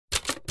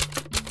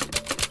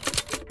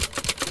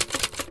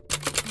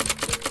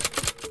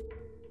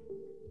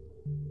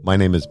My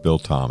name is Bill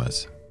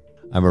Thomas.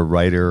 I'm a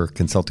writer,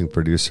 consulting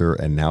producer,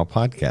 and now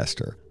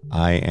podcaster.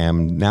 I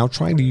am now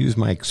trying to use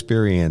my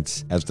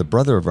experience as the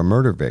brother of a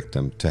murder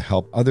victim to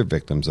help other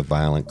victims of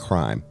violent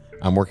crime.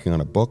 I'm working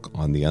on a book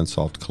on the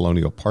unsolved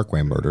Colonial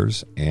Parkway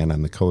Murders, and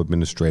I'm the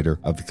co-administrator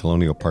of the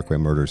Colonial Parkway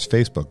Murders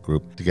Facebook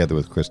group together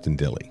with Kristin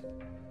Dilley.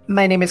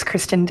 My name is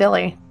Kristin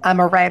Dilley. I'm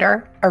a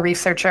writer, a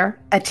researcher,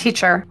 a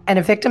teacher, and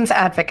a victims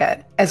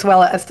advocate, as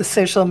well as the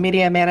social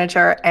media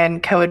manager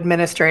and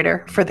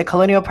co-administrator for the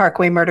Colonial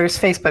Parkway Murders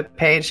Facebook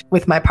page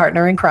with my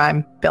partner in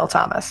crime, Bill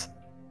Thomas.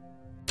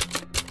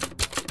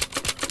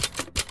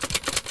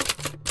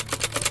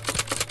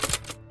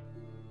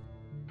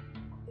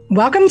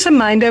 Welcome to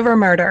Mind Over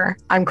Murder.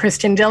 I'm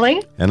Kristin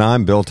Dilley. And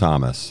I'm Bill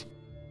Thomas.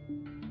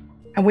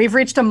 And we've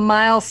reached a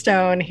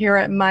milestone here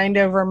at Mind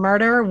Over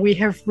Murder. We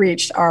have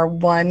reached our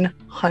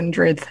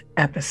 100th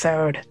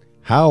episode.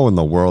 How in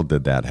the world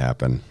did that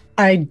happen?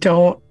 I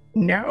don't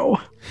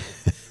know.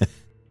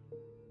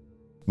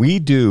 We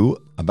do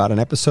about an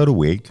episode a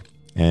week,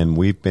 and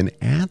we've been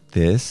at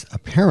this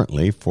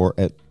apparently for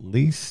at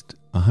least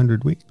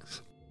 100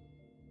 weeks.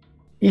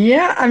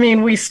 Yeah, I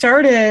mean, we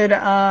started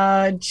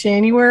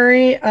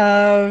January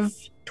of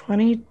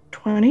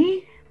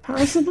 2020,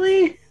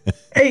 possibly.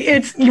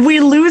 We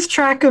lose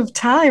track of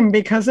time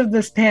because of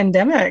this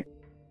pandemic.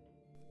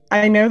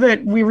 I know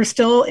that we were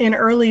still in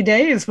early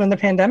days when the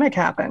pandemic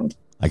happened.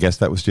 I guess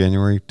that was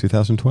January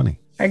 2020.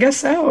 I guess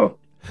so.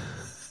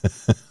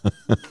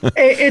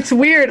 It's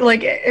weird.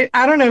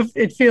 I don't know if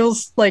it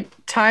feels like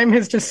time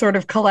has just sort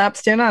of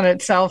collapsed in on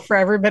itself for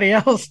everybody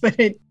else, but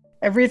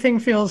everything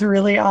feels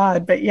really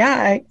odd. But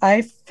yeah,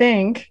 I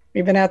think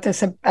we've been at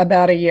this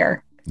about a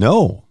year.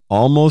 No.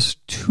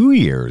 Almost 2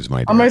 years, my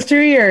dear. Almost 2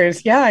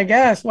 years. Yeah, I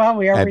guess. Wow,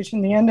 we are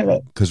reaching the end of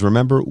it. Because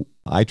remember,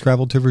 I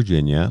traveled to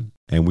Virginia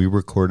and we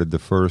recorded the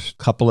first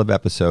couple of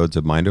episodes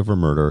of Mind Over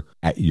Murder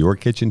at your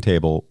kitchen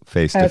table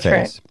face to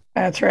face.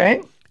 That's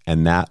right.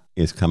 And that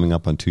is coming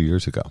up on 2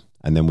 years ago.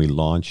 And then we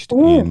launched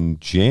in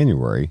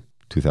January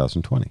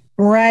 2020.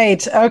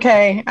 Right.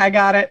 Okay. I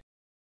got it.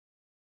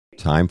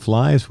 Time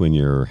flies when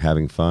you're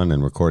having fun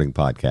and recording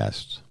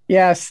podcasts.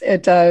 Yes,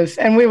 it does.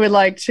 And we would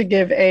like to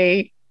give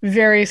a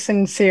very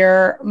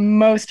sincere,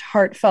 most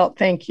heartfelt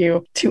thank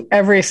you to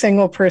every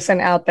single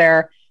person out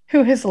there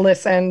who has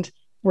listened,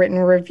 written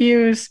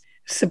reviews,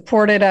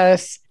 supported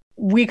us.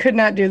 We could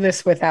not do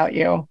this without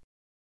you.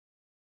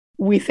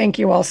 We thank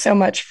you all so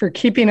much for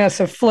keeping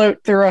us afloat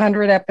through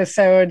 100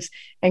 episodes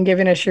and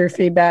giving us your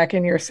feedback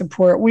and your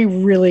support. We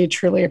really,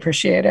 truly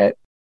appreciate it.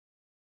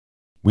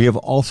 We have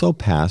also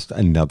passed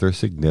another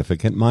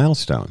significant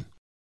milestone.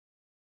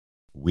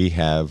 We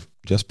have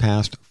just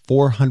passed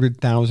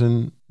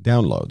 400,000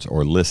 downloads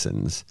or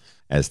listens,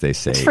 as they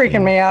say. It's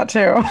freaking me out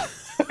too.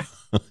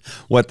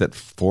 What, that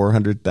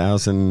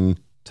 400,000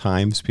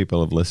 times people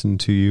have listened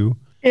to you?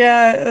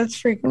 Yeah,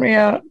 it's freaking me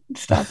out.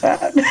 Stop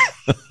that.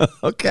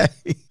 Okay.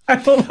 I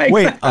don't like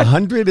Wait, that.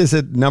 100 is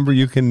a number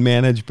you can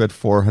manage, but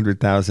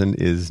 400,000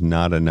 is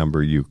not a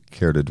number you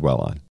care to dwell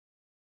on.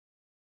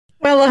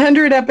 Well,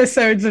 100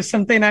 episodes of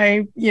something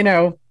I,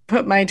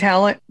 put my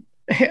talent.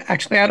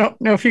 Actually, I don't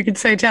know if you could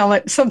say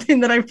talent. Something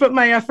that I put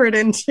my effort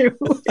into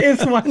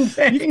is one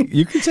thing.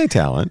 You can say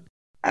talent.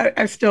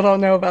 I still don't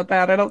know about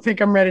that. I don't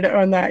think I'm ready to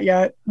own that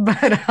yet.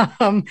 But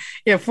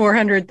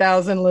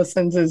 400,000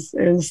 listens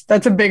is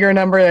that's a bigger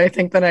number, I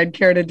think, than I'd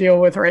care to deal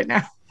with right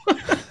now.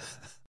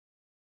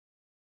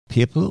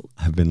 People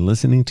have been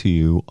listening to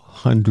you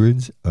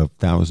hundreds of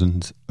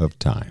thousands of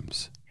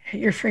times.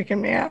 You're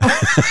freaking me out.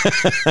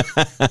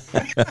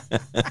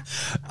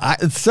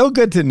 It's so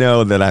good to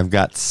know that I've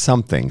got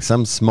some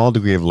small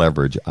degree of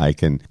leverage. I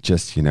can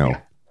just,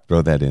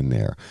 throw that in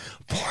there.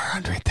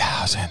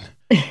 400,000.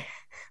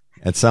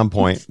 At some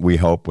point, we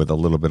hope with a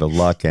little bit of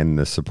luck and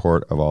the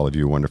support of all of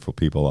you wonderful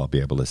people, I'll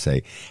be able to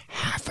say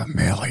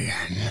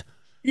 500,000.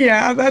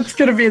 Yeah, that's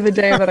going to be the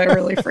day that I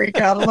really freak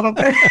out a little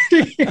bit.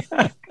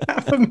 Yeah,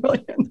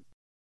 500,000.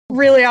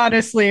 Really,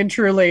 honestly and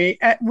truly,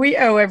 we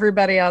owe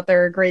everybody out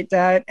there a great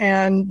debt,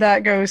 and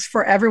that goes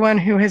for everyone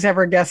who has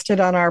ever guested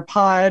on our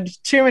pod.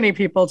 Too many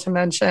people to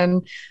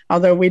mention,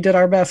 although we did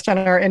our best on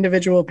our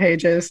individual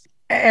pages.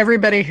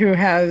 Everybody who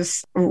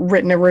has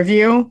written a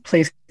review,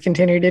 please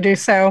continue to do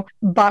so.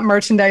 Bought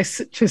merchandise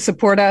to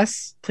support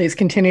us, please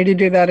continue to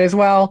do that as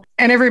well.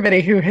 And everybody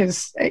who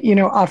has,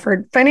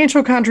 offered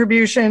financial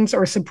contributions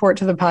or support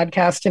to the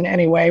podcast in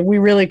any way. We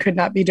really could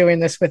not be doing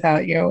this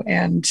without you.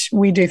 And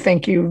we do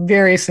thank you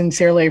very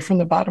sincerely from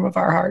the bottom of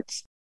our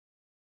hearts.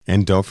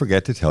 And don't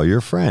forget to tell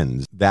your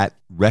friends that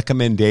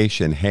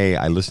recommendation. Hey,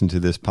 I listened to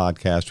this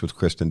podcast with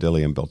Kristin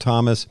Dilley and Bill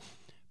Thomas.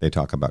 They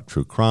talk about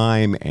true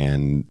crime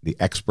and the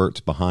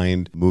experts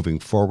behind moving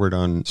forward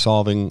on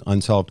solving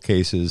unsolved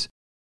cases.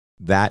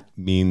 That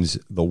means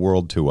the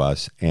world to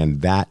us.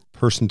 And that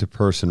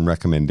person-to-person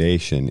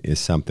recommendation is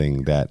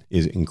something that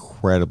is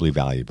incredibly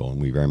valuable, and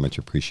we very much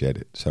appreciate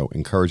it. So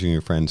encouraging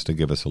your friends to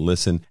give us a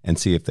listen and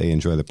see if they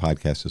enjoy the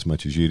podcast as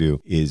much as you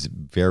do is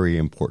very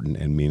important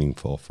and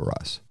meaningful for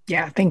us.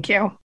 Yeah, thank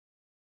you.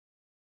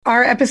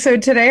 Our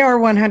episode today, our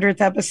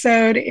 100th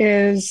episode,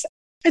 is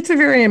It's a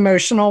very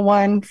emotional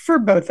one for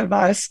both of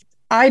us.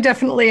 I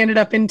definitely ended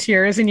up in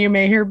tears, and you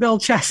may hear Bill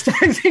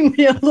chastising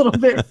me a little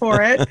bit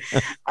for it.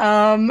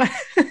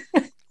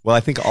 Well, I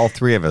think all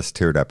three of us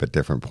teared up at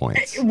different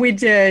points. We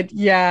did,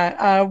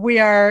 yeah. We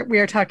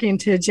are talking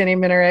to Ginny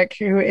Minarik,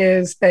 who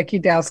is Becky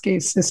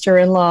Dowski's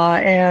sister-in-law,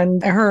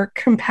 and her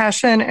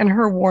compassion and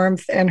her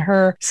warmth and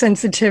her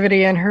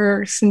sensitivity and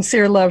her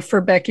sincere love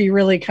for Becky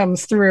really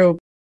comes through.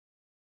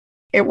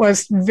 It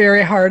was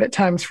very hard at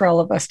times for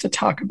all of us to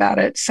talk about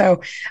it. So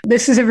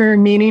this is a very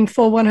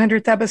meaningful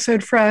 100th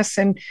episode for us,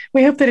 and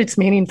we hope that it's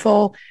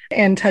meaningful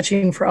and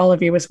touching for all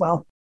of you as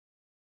well.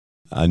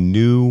 A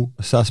new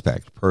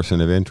suspect, person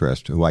of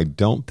interest, who I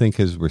don't think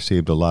has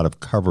received a lot of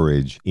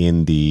coverage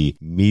in the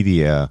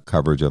media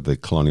coverage of the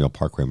Colonial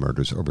Parkway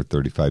murders over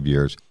 35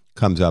 years,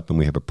 comes up, and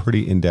we have a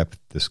pretty in-depth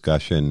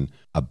discussion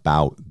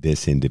about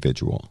this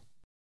individual.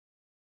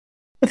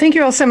 Well, thank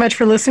you all so much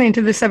for listening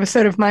to this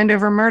episode of Mind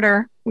Over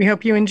Murder. We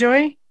hope you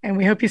enjoy, and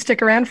we hope you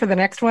stick around for the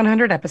next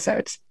 100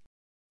 episodes.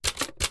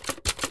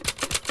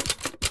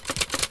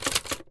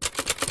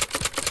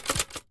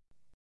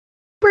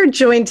 We're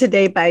joined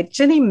today by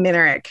Ginny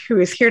Minarik, who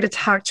is here to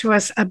talk to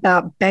us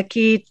about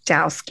Becky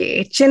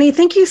Dowski. Ginny,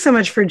 thank you so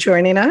much for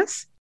joining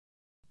us.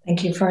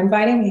 Thank you for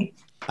inviting me.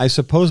 I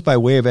suppose by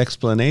way of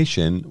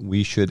explanation,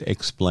 we should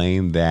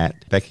explain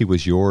that Becky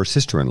was your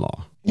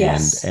sister-in-law.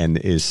 Yes. And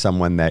is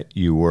someone that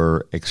you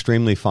were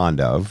extremely fond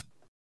of.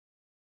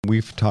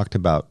 We've talked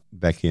about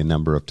Becky a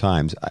number of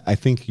times. I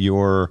think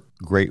your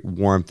great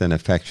warmth and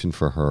affection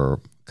for her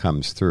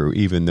comes through,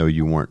 even though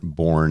you weren't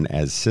born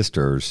as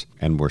sisters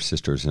and were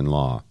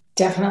sisters-in-law.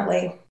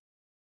 Definitely.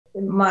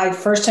 My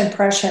first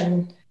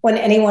impression when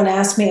anyone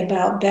asked me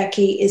about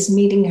Becky is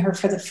meeting her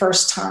for the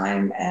first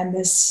time, and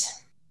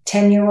this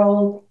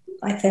 10-year-old,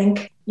 I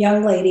think,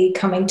 young lady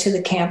coming to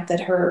the camp that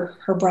her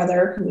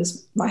brother, who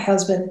was my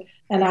husband,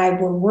 and I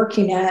were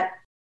working at.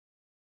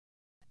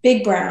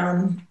 Big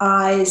brown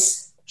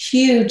eyes,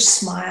 huge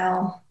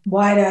smile,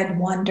 wide-eyed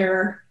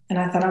wonder, and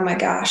I thought, oh my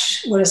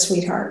gosh, what a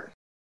sweetheart.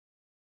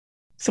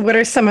 So what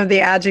are some of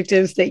the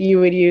adjectives that you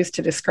would use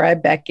to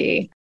describe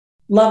Becky?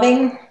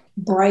 Loving,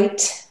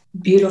 bright,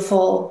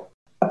 beautiful,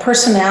 a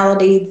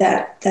personality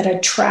that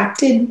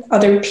attracted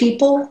other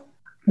people,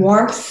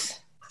 warmth,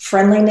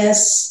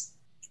 friendliness,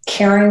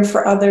 caring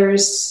for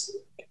others.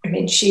 I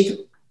mean,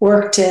 she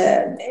worked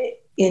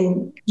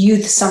in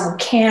youth summer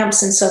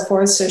camps and so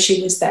forth, so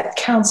she was that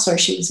counselor,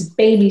 she was a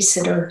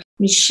babysitter. I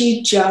mean,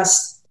 she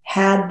just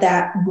had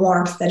that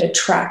warmth that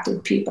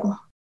attracted people.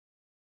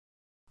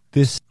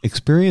 This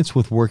experience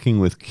with working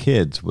with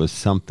kids was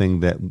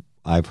something that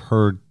I've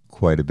heard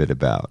quite a bit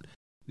about.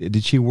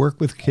 Did she work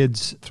with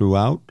kids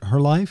throughout her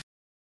life?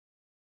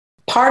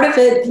 Part of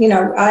it,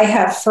 I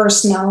have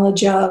first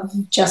knowledge of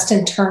just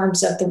in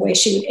terms of the way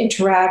she would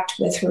interact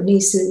with her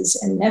nieces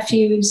and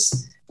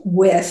nephews,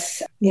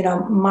 with,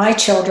 my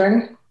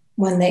children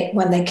when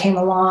they came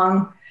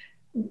along,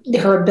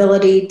 her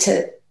ability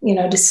to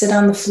sit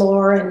on the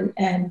floor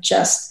and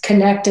just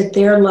connect at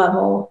their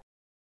level.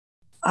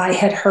 I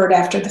had heard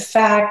after the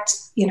fact,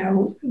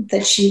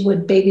 that she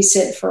would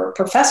babysit for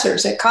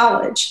professors at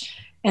college,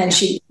 and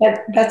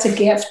that's a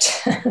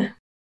gift.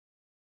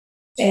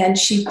 And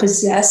she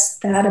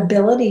possessed that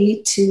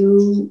ability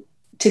to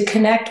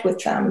connect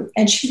with them,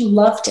 and she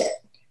loved it.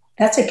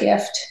 That's a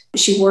gift.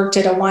 She worked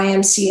at a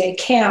YMCA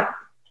camp,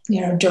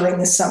 during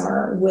the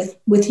summer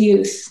with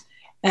youth,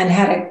 and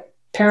had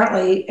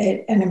apparently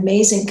an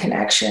amazing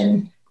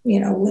connection,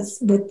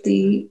 with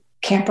the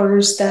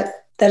campers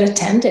that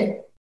attended.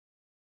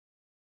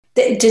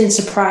 It didn't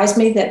surprise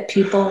me that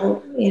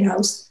people,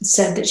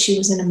 said that she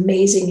was an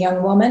amazing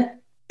young woman,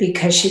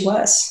 because she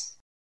was.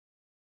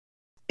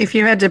 If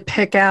you had to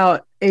pick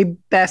out a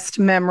best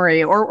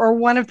memory or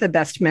one of the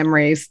best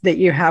memories that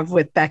you have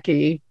with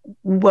Becky,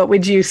 what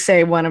would you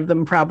say one of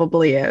them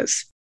probably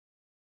is?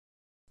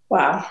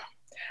 Wow.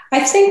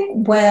 I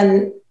think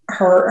when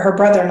her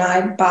brother and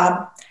I,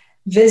 Bob,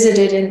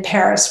 visited in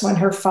Paris when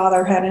her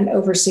father had an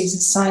overseas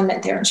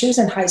assignment there, and she was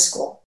in high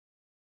school.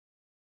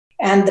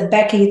 And the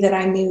Becky that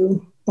I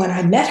knew when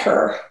I met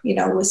her,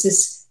 was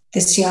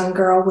this young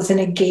girl with an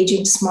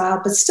engaging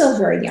smile, but still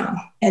very young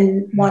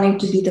and wanting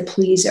to be the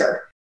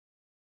pleaser.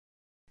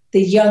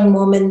 The young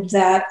woman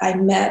that I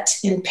met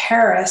in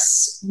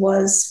Paris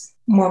was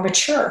more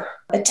mature,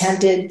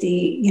 attended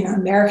the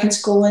American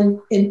school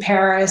in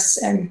Paris,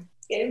 and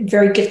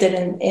very gifted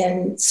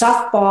in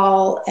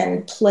softball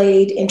and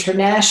played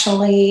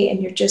internationally.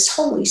 And you're just,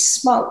 holy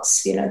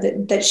smokes,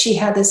 that she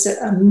had this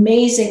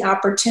amazing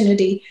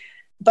opportunity.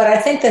 But I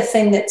think the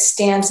thing that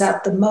stands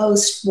out the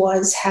most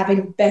was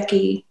having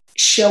Becky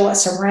show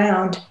us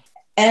around,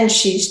 and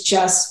she's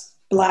just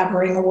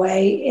blabbering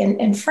away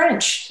in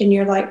French. And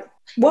you're like,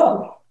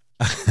 whoa.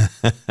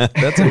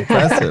 That's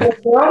impressive. Not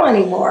a girl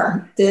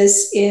anymore.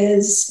 This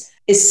is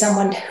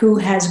someone who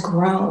has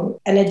grown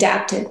and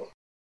adapted.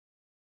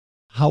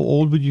 How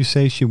old would you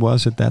say she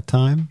was at that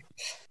time?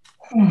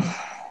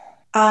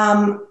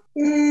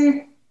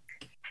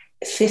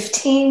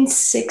 15,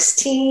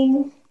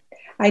 16.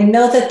 I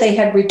know that they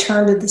had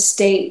returned to the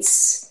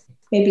States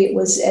maybe it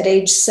was at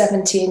age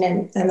 17,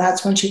 and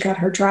that's when she got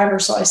her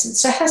driver's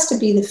license. So it has to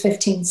be the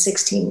 15,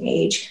 16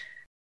 age.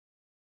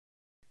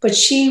 But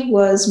she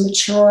was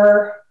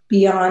mature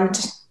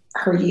beyond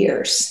her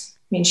years.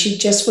 I mean, she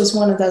just was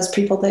one of those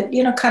people that,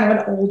 kind of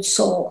an old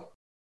soul,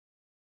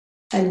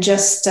 and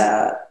just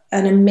an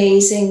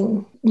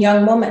amazing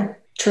young woman,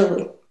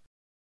 truly.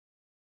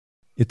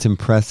 It's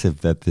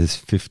impressive that this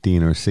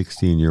 15 or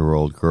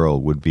 16-year-old girl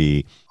would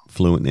be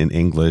fluent in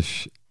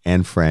English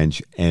and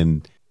French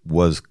and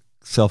was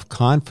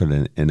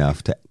self-confident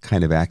enough to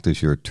kind of act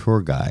as your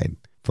tour guide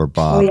for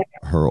Bob,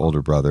 her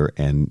older brother,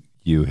 and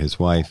you, his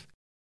wife.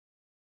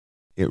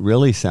 It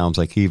really sounds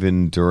like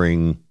even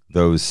during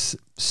those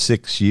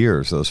 6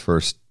 years, those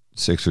first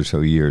 6 or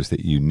so years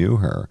that you knew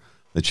her,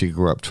 that she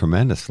grew up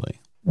tremendously.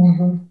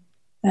 Mm-hmm.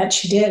 That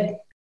she did.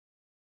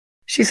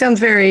 She sounds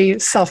very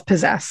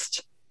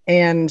self-possessed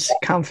and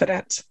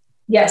confident.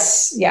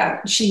 Yes.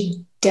 Yeah.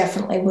 She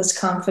definitely was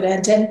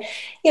confident. And,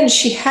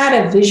 she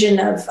had a vision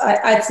of,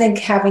 I think,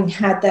 having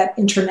had that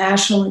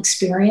international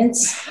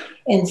experience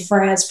in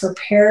France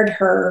prepared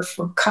her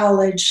for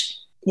college,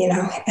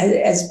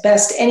 as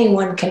best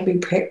anyone can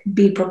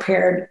be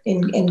prepared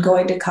in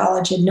going to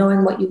college and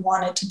knowing what you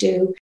wanted to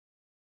do.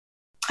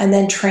 And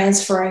then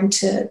transferring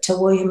to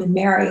William and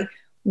Mary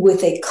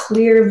with a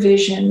clear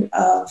vision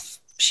of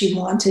she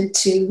wanted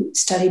to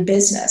study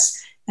business.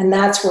 And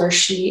that's where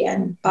she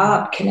and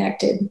Bob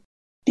connected,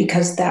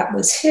 because that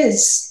was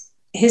his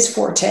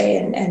forte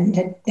and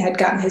had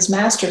gotten his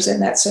master's in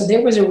that. So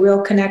there was a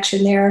real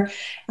connection there.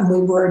 And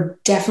we were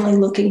definitely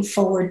looking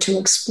forward to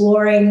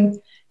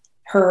exploring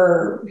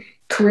her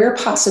career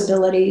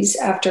possibilities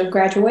after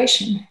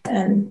graduation.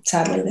 And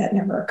sadly, that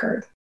never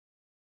occurred.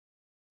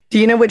 Do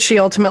you know what she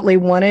ultimately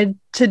wanted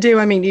to do?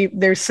 I mean,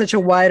 there's such a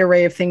wide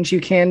array of things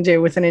you can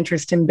do with an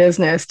interest in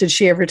business. Did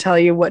she ever tell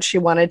you what she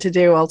wanted to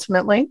do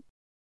ultimately?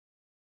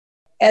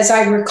 As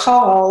I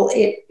recall,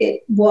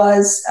 it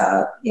was,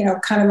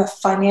 kind of a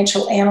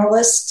financial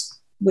analyst,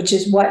 which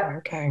is what,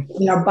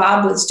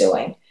 Bob was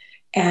doing.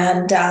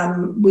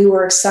 And we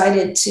were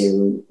excited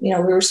to, we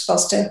were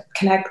supposed to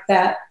connect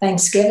that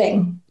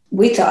Thanksgiving,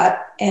 we thought,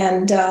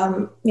 and,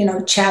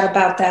 chat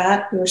about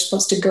that. We were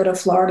supposed to go to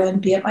Florida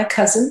and be at my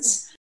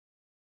cousin's.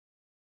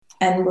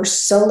 And we're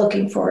so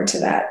looking forward to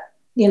that.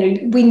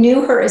 We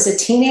knew her as a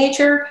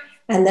teenager,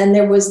 and then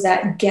there was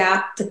that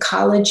gap, the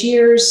college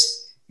years.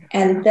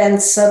 And then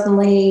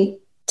suddenly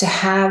to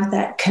have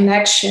that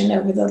connection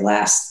over the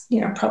last,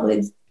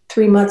 probably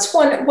 3 months,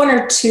 one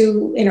or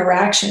two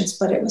interactions,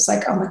 but it was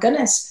like, oh my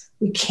goodness,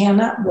 we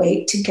cannot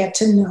wait to get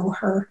to know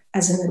her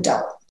as an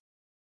adult.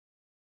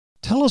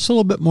 Tell us a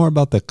little bit more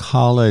about the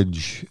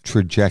college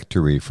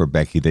trajectory for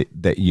Becky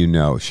that you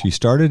know. She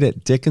started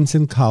at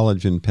Dickinson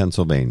College in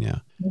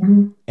Pennsylvania.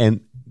 Mm-hmm.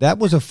 And that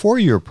was a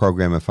 4-year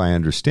program, if I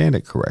understand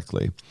it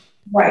correctly.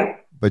 Right.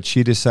 But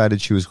she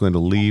decided she was going to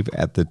leave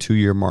at the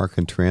 2-year mark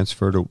and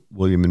transfer to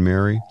William and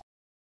Mary.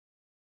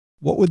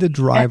 What were the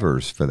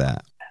drivers for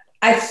that?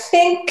 I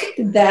think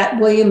that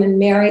William and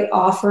Mary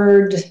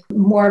offered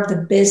more of the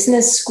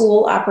business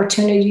school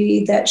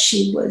opportunity that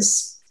she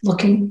was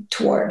looking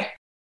toward.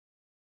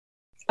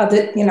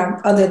 Other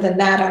than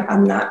that,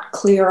 I'm not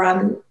clear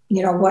on,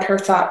 what her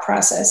thought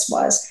process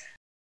was.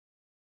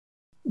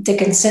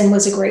 Dickinson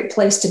was a great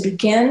place to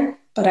begin,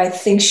 but I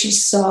think she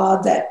saw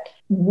that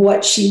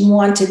what she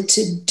wanted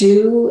to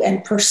do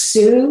and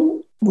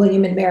pursue,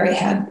 William and Mary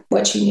had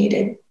what she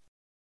needed.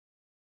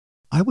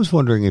 I was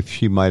wondering if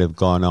she might have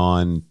gone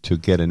on to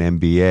get an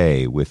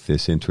MBA with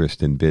this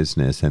interest in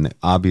business. And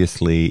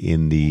obviously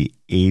in the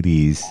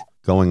 80s,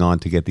 going on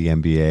to get the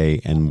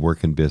MBA and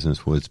work in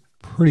business was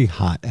pretty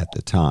hot at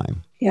the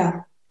time.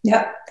 Yeah.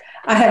 Yep.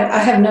 I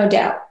have no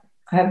doubt.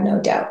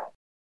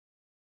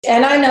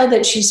 And I know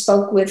that she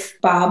spoke with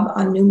Bob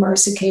on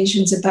numerous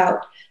occasions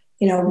about,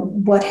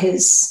 what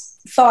his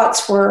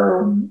thoughts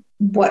were,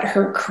 what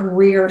her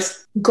career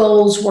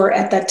goals were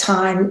at that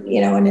time,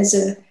 and as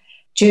a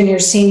junior,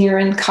 senior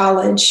in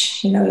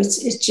college,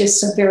 it's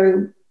just a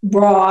very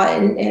raw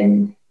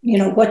and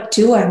what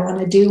do I want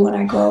to do when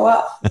I grow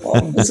up?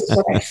 Well, this is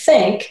what I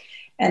think,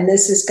 and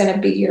this is going to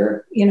be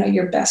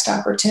your best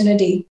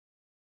opportunity.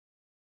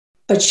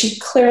 But she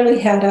clearly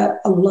had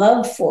a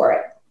love for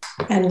it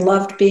and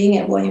loved being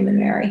at William and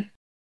Mary.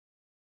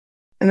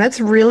 And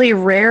that's really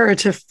rare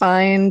to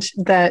find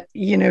that,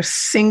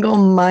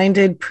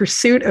 single-minded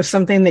pursuit of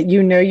something that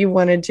you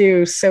want to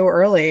do so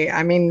early.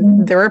 I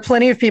mean, There are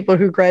plenty of people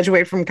who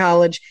graduate from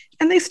college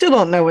and they still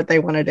don't know what they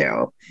want to do.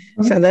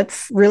 Mm-hmm. So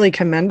that's really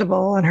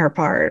commendable on her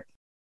part.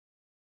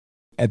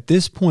 At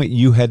this point,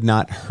 you had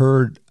not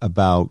heard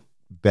about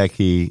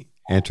Becky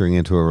entering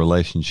into a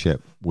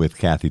relationship with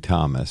Kathy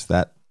Thomas.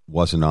 That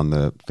wasn't on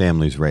the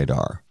family's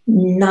radar.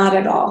 Not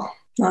at all.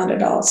 Not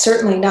at all.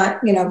 Certainly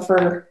not,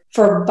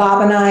 for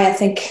Bob and I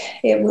think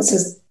it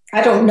was,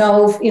 I don't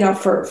know,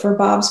 for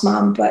Bob's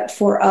mom, but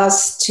for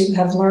us to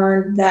have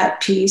learned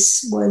that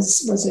piece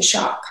was a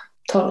shock,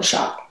 total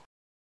shock.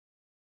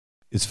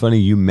 It's funny,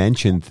 you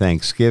mentioned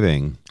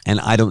Thanksgiving, and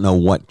I don't know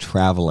what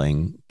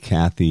traveling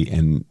Kathy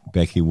and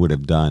Becky would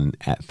have done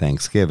at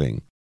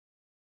Thanksgiving.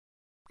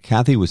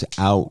 Kathy was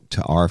out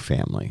to our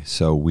family,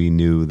 so we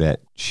knew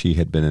that she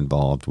had been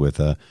involved with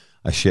a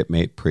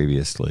shipmate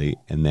previously,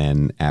 and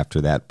then after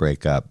that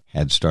breakup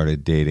had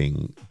started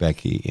dating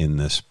Becky in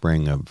the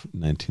spring of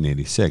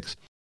 1986.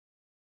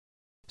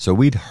 So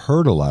we'd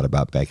heard a lot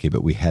about Becky,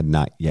 but we had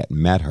not yet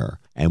met her.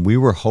 And we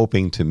were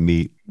hoping to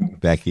meet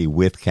Becky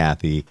with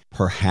Kathy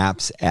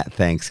perhaps at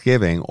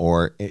Thanksgiving,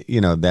 or,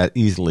 that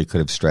easily could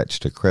have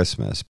stretched to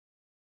Christmas.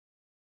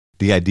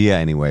 The idea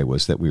anyway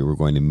was that we were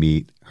going to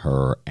meet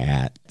her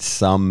at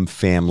some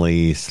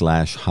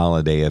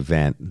family/holiday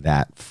event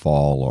that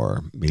fall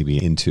or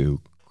maybe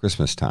into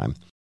Christmas time.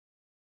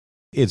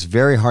 It's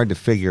very hard to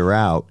figure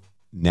out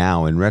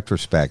now in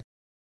retrospect.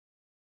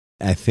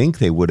 I think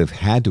they would have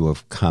had to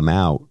have come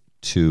out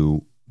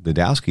to the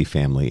Dowski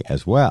family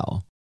as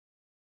well.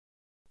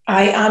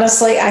 I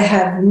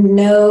have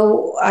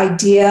no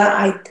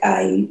idea.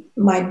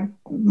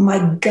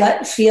 My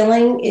gut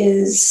feeling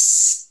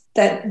is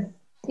that,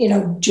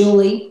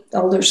 Julie,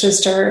 the older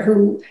sister,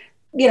 who,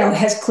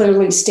 has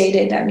clearly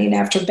stated,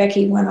 after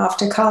Becky went off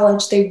to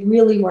college, they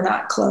really were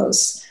not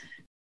close.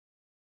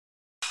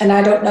 And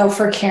I don't know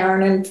for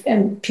Karen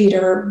and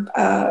Peter,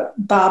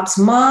 Bob's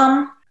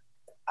mom,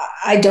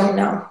 I don't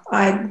know.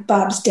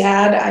 Bob's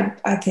dad,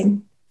 I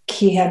think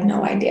he had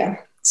no idea.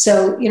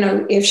 So,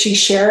 if she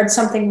shared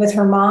something with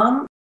her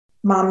mom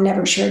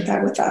never shared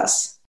that with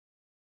us.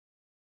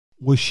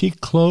 Was she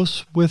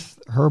close with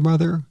her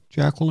mother,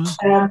 Jacqueline?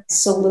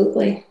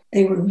 Absolutely.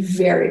 They were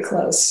very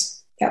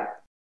close.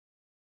 Yep.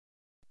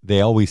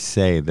 They always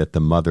say that the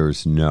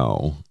mothers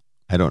know.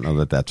 I don't know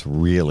that that's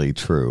really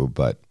true,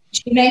 but...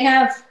 She may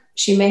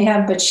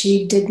have, but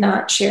she did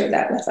not share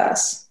that with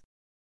us.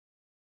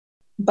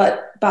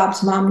 But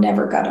Bob's mom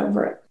never got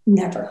over it.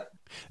 Never.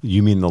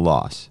 You mean the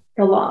loss?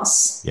 The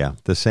loss. Yeah,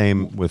 the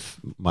same with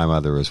my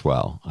mother as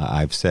well.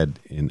 I've said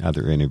in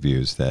other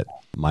interviews that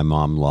my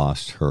mom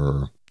lost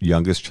her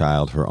youngest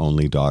child, her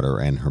only daughter,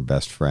 and her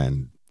best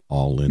friend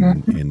all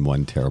in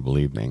one terrible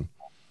evening.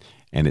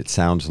 And it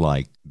sounds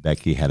like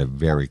Becky had a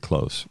very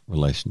close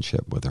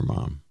relationship with her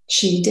mom.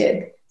 She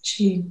did.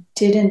 She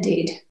did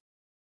indeed.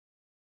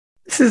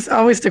 This is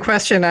always the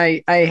question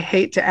I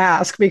hate to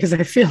ask, because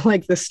I feel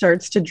like this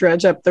starts to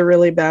dredge up the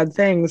really bad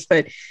things.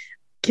 But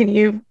can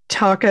you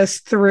talk us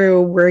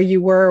through where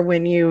you were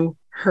when you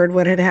heard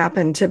what had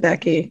happened to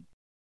Becky?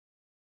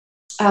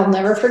 I'll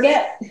never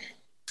forget.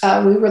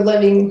 We were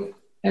living,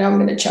 and I'm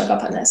going to choke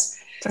up on this.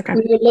 Okay.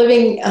 We were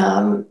living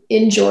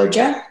in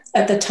Georgia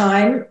at the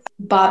time.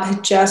 Bob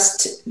had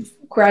just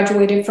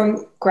graduated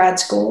from grad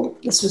school.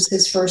 This was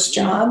his first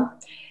job.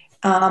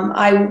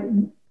 I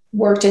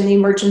worked in the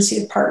emergency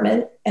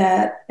department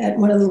at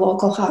one of the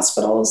local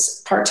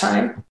hospitals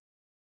part-time.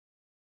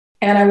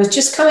 And I was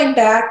just coming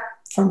back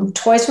from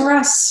Toys R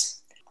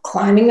Us,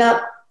 climbing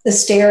up the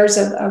stairs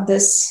of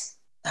this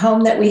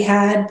home that we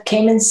had,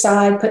 came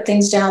inside, put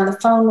things down, the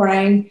phone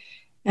rang,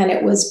 and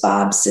it was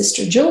Bob's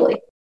sister,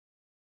 Julie.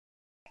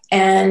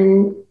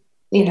 And,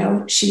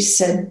 she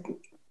said,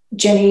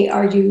 Jenny,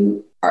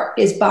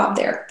 is Bob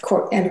there?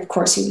 And of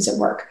course he was at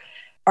work.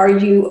 Are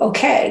you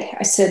okay?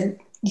 I said,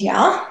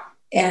 yeah.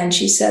 And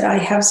she said, I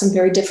have some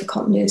very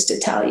difficult news to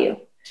tell you.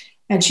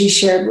 And she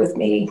shared with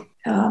me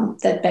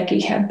that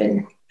Becky had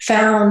been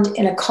found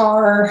in a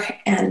car,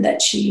 and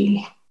that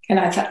and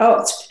I thought,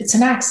 oh, it's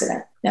an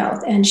accident.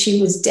 No, and she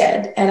was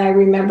dead. And I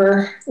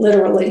remember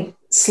literally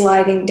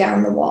sliding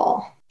down the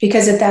wall,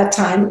 because at that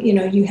time,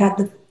 you had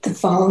the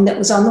phone that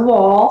was on the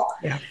wall.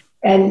 Yeah.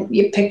 And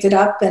you picked it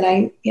up, and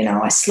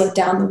I slid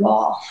down the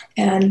wall,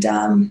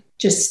 and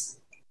just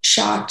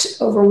shocked,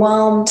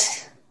 overwhelmed,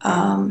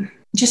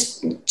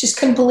 just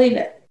couldn't believe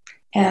it.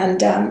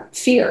 And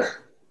fear,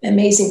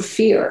 amazing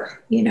fear.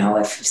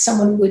 If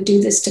someone would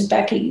do this to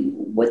Becky,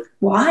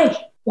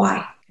 why?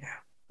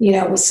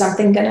 Yeah.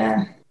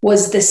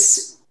 Was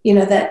this,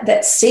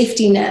 that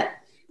safety net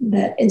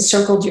that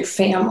encircled your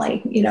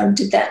family,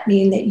 did that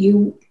mean that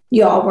you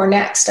all were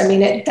next?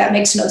 That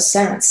makes no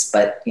sense,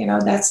 but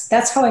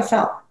that's how I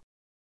felt.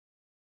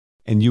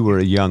 And you were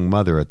a young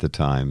mother at the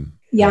time.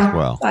 Yeah. As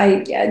well.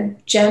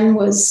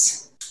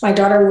 My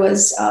daughter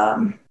was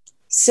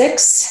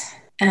 6,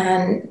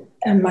 and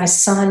my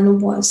son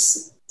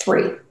was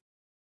 3.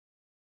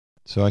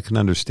 So I can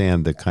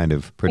understand the kind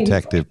of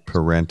protective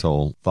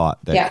parental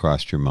thought that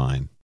crossed your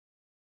mind.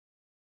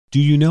 Do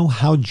you know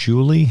how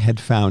Julie had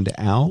found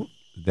out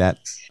that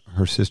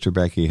her sister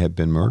Becky had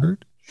been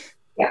murdered?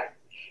 Yeah.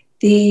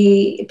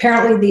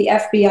 Apparently the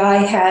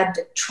FBI had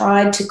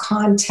tried to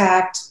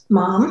contact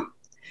Mom,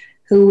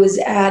 who was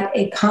at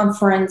a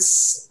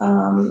conference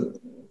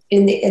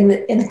in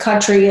the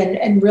country,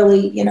 and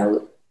really,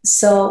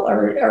 cell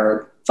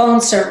or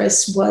phone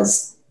service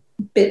was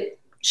a bit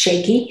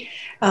shaky,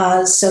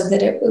 so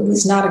that it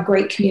was not a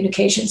great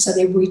communication. So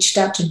they reached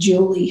out to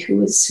Julie, who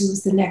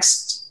was the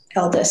next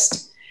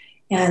eldest,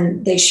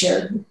 and they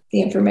shared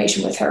the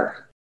information with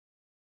her.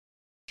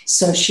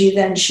 So she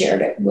then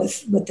shared it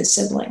with the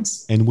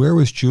siblings. And where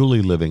was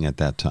Julie living at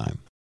that time?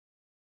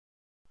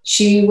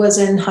 She was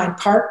in Hyde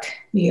Park,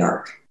 New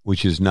York.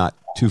 Which is not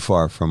too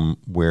far from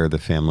where the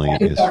family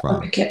is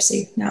from.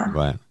 Poughkeepsie, no.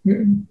 Right.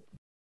 Mm-mm.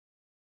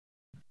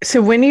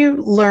 So when you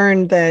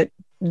learned that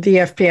the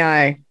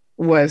FBI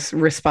was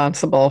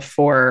responsible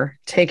for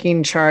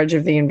taking charge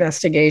of the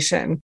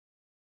investigation,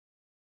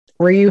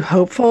 were you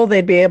hopeful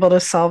they'd be able to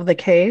solve the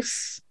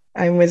case?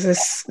 And was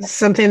this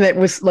something that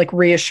was like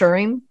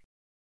reassuring?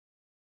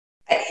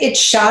 It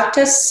shocked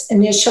us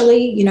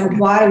initially,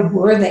 why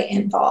were they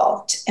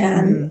involved?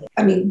 And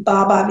I mean,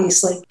 Bob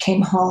obviously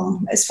came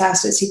home as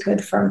fast as he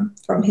could from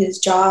his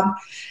job,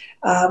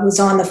 was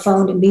on the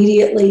phone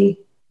immediately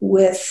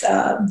with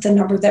the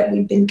number that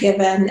we'd been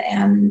given.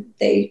 And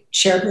they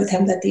shared with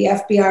him that the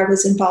FBI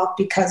was involved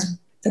because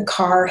the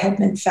car had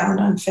been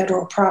found on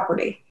federal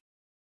property.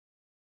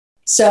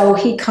 So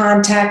he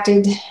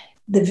contacted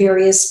the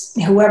various,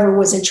 whoever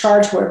was in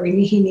charge, whoever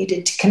he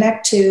needed to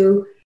connect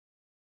to.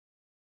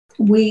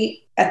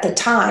 We, at the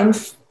time,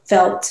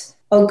 felt,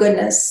 oh,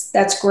 goodness,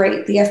 that's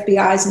great. The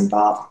FBI's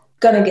involved.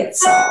 Going to get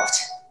solved.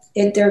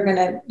 They're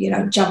going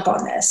to, jump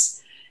on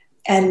this.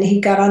 And he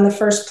got on the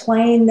first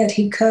plane that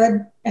he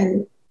could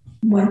and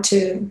went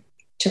to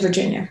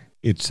Virginia.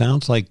 It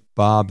sounds like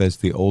Bob, as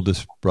the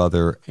oldest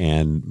brother,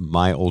 and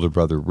my older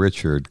brother,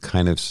 Richard,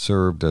 kind of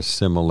served a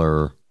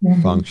similar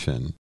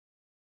function.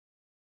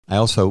 I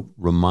also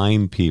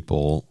remind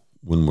people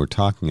when we're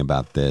talking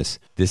about this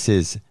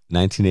is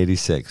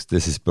 1986.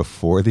 This is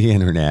before the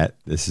internet.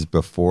 This is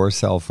before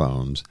cell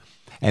phones.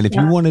 And if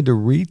you wanted to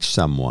reach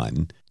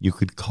someone, you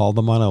could call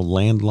them on a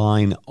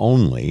landline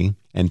only.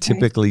 And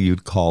typically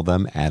you'd call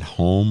them at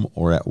home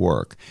or at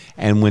work.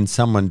 And when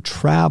someone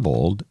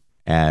traveled,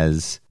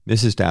 as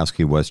Mrs.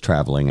 Dowski was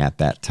traveling at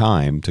that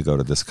time to go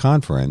to this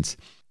conference,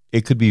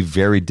 it could be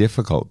very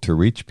difficult to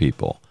reach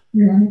people.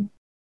 Mm-hmm.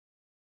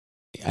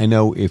 I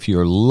know if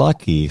you're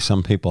lucky,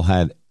 some people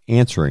had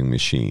answering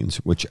machines,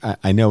 which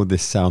I know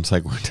this sounds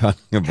like we're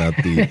talking about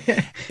the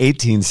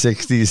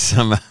 1860s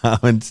somehow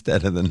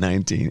instead of the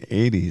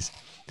 1980s.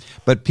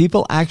 But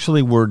people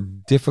actually were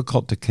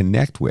difficult to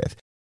connect with.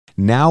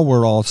 Now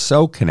we're all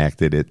so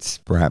connected, it's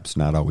perhaps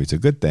not always a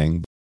good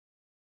thing.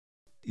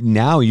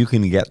 Now you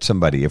can get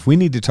somebody. If we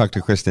need to talk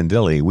to Kristin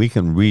Dilley, we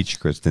can reach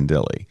Kristin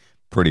Dilley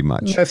pretty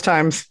much. Most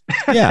times.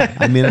 Yeah.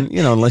 I mean,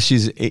 unless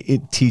she's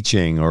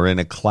teaching or in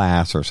a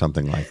class or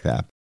something like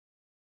that.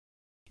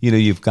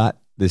 You've got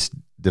this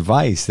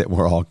device that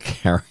we're all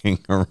carrying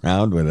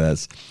around with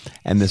us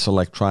and this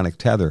electronic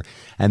tether.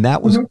 And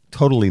that was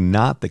totally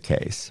not the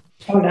case.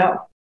 Oh,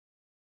 no.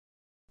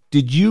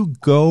 Did you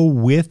go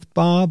with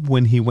Bob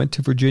when he went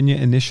to Virginia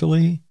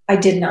initially? I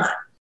did not.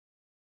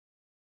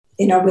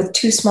 With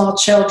two small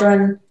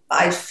children,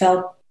 I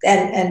felt,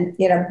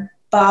 and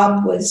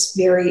Bob was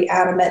very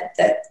adamant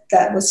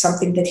that was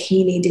something that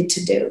he needed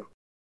to do.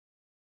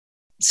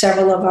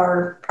 Several of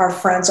our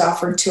friends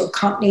offered to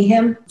accompany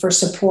him for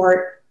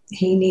support.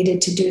 He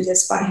needed to do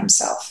this by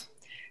himself.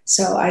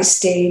 So I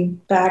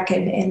stayed back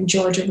in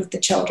Georgia with the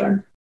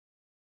children.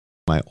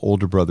 My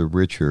older brother,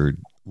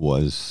 Richard,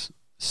 was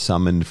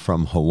summoned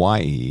from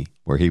Hawaii,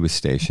 where he was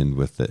stationed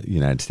with the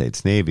United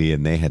States Navy,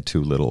 and they had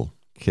two little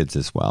kids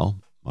as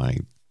well, my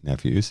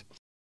nephews.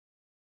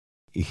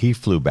 He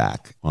flew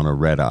back on a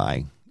red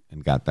eye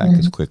and got back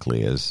as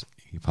quickly as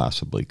he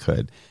possibly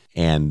could.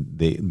 And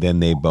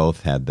they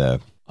both had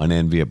the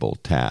unenviable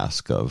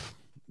task of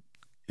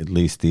at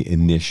least the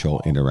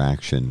initial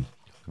interaction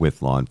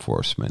with law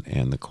enforcement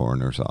and the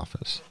coroner's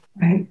office.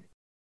 Right.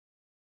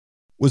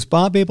 Was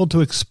Bob able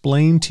to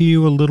explain to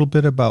you a little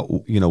bit about,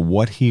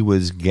 what he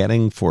was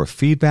getting for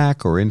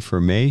feedback or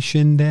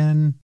information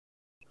then?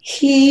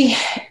 He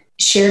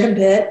shared a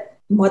bit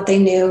what they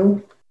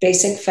knew,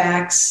 basic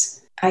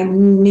facts. I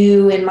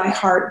knew in my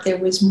heart there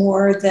was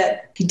more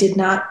that he did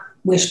not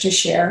wish to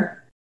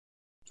share.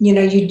 He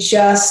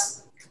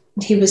was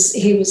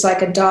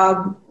like a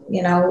dog,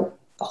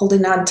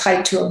 holding on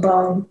tight to a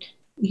bone.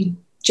 You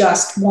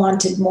just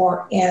wanted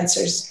more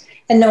answers.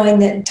 And knowing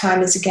that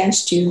time is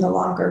against you, the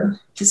longer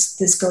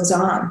this goes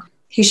on.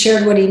 He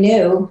shared what he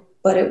knew,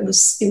 but it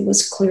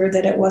was clear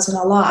that it wasn't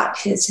a lot.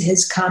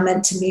 His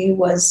comment to me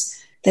was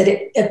that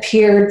it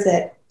appeared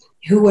that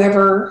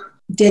whoever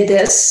did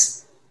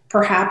this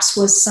perhaps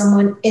was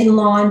someone in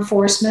law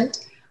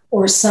enforcement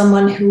or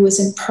someone who was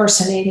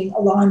impersonating a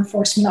law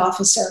enforcement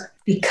officer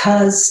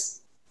because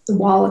the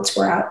wallets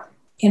were out,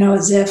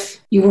 as if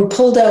you were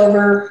pulled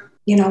over,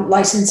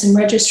 license and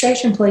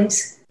registration,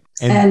 please.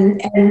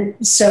 And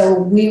so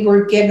we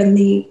were given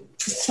the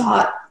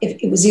thought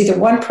if it was either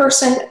one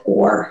person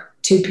or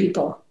two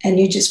people. And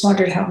you just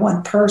wondered how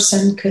one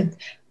person could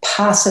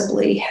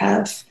possibly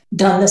have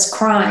done this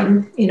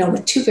crime,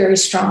 with two very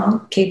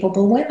strong,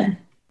 capable women.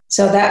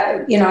 So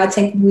that, I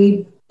think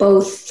we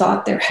both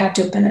thought there had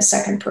to have been a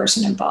second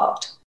person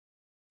involved.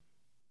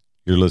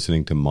 You're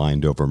listening to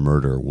Mind Over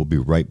Murder. We'll be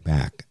right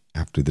back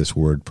after this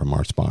word from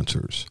our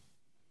sponsors.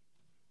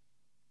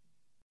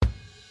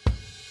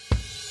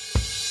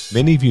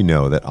 Many of you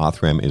know that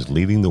Othram is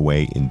leading the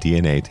way in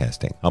DNA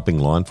testing, helping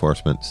law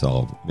enforcement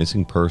solve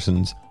missing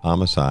persons,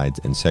 homicides,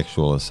 and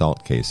sexual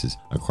assault cases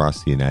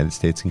across the United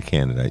States and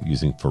Canada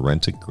using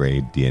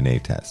forensic-grade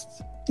DNA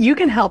tests. You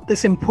can help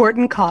this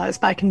important cause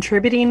by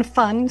contributing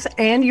funds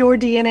and your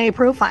DNA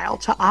profile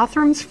to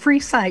Othram's free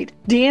site,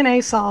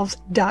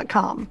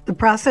 DNAsolves.com. The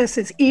process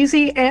is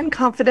easy and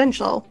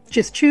confidential.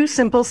 Just 2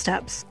 simple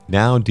steps.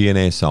 Now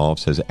DNA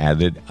Solves has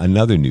added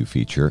another new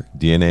feature,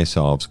 DNA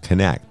Solves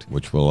Connect,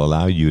 which will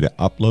allow you to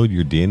upload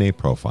your DNA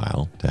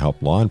profile to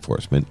help law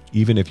enforcement,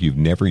 even if you've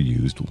never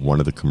used one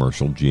of the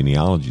commercial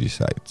genealogy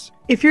sites.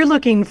 If you're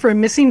looking for a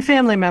missing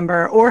family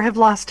member or have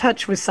lost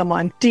touch with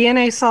someone,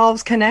 DNA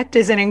Solves Connect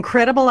is an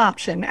incredible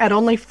option at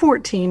only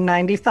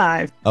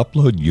 $14.95.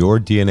 Upload your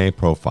DNA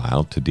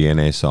profile to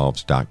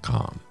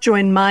DNAsolves.com.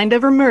 Join Mind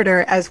Over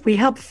Murder as we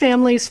help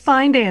families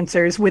find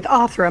answers with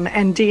Othram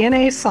and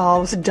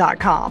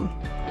DNAsolves.com.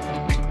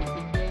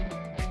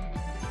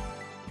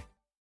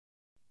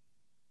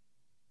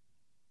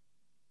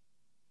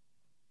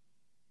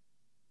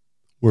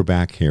 We're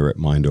back here at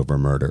Mind Over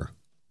Murder.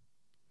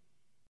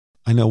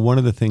 I know one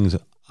of the things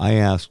I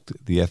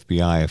asked the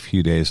FBI a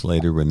few days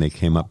later when they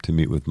came up to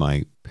meet with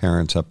my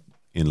parents up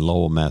in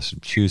Lowell,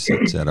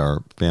 Massachusetts at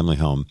our family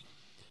home,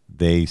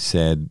 they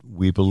said,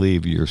 "We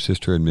believe your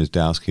sister and Ms.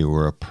 Dowski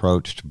were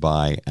approached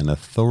by an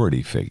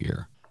authority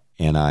figure."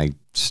 And I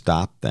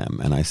stopped them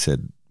and I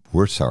said,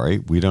 "We're sorry,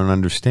 we don't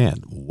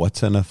understand.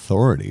 What's an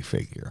authority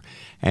figure?"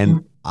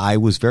 And I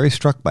was very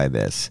struck by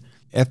this.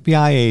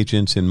 FBI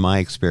agents, in my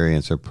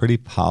experience, are pretty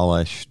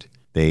polished.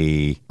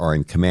 They are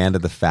in command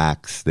of the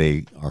facts.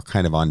 They are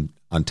kind of on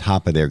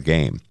top of their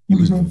game. It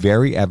was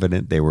very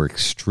evident they were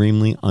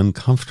extremely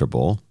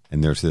uncomfortable.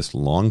 And there's this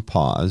long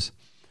pause.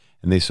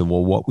 And they said,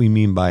 well, what we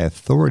mean by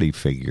authority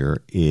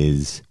figure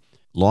is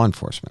law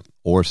enforcement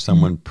or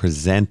someone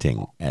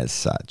presenting as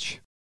such.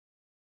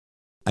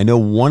 I know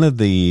one of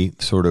the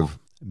sort of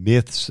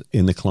myths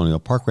in the Colonial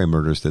Parkway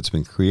murders that's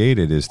been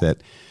created is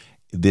that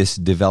this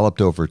developed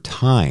over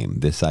time,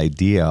 this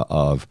idea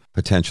of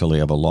potentially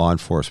of a law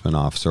enforcement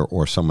officer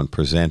or someone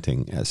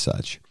presenting as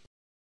such.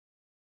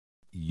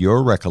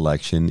 Your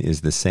recollection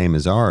is the same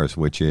as ours,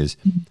 which is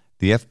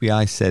the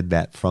FBI said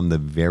that from the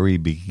very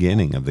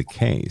beginning of the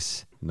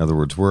case. In other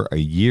words, we're a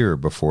year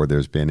before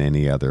there's been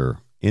any other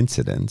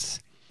incidents,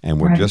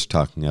 and we're just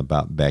talking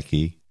about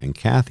Becky and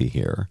Kathy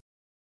here.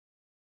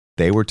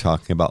 They were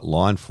talking about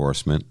law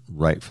enforcement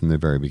right from the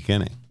very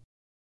beginning.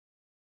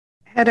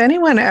 Had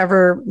anyone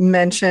ever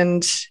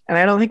mentioned, and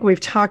I don't think we've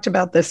talked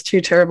about this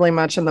too terribly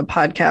much in the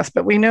podcast,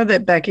 but we know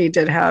that Becky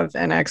did have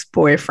an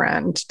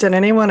ex-boyfriend. Did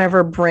anyone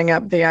ever bring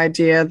up the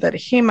idea that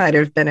he might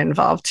have been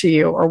involved to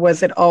you, or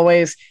was it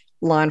always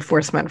law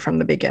enforcement from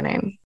the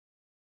beginning?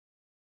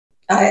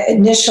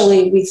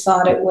 Initially, we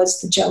thought it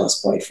was the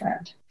jealous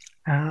boyfriend.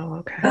 Oh,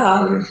 okay.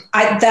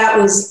 That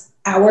was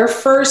our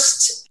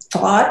first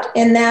thought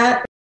in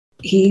that.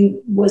 He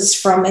was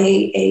from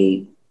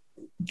a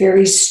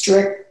very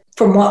strict,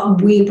 from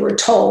what we were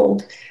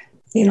told,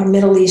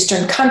 Middle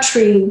Eastern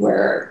country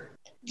where,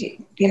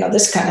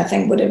 this kind of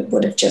thing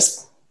would have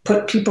just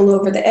put people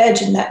over the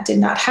edge, and that did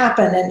not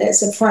happen. And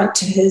as a front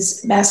to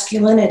his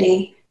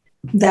masculinity,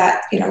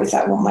 that, we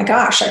thought, well, my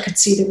gosh, I could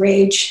see the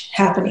rage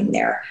happening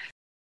there.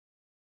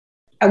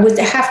 I would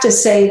have to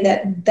say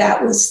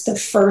that was the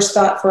first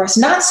thought for us.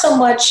 Not so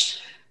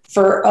much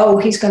for, oh,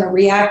 he's going to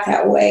react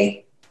that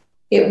way.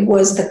 It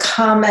was the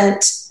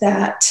comment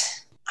that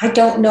I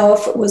don't know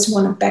if it was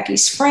one of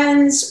Becky's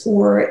friends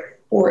or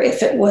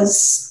if it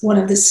was one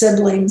of the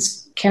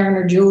siblings, Karen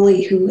or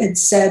Julie, who had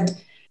said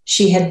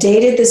she had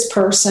dated this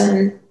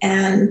person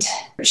and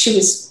she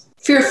was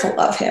fearful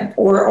of him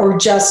or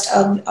just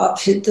of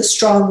the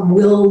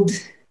strong-willed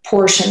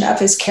portion of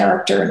his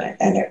character.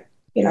 And it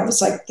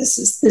was like, this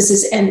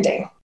is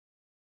ending.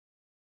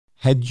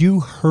 Had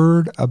you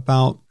heard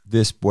about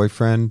this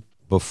boyfriend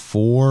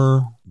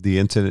before the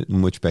incident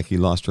in which Becky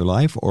lost her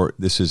life, or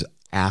this is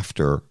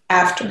after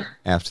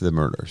the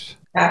murders?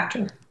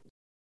 After.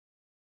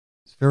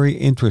 It's very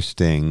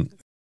interesting.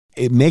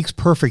 It makes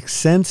perfect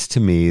sense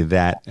to me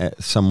that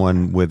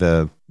someone with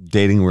a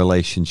dating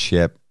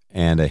relationship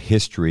and a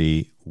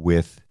history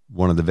with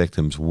one of the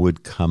victims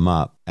would come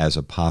up as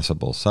a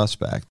possible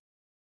suspect.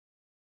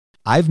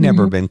 I've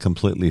never been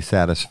completely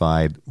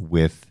satisfied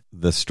with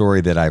the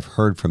story that I've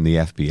heard from the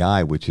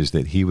FBI, which is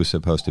that he was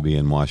supposed to be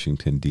in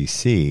Washington,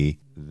 D.C.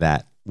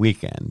 that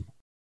weekend.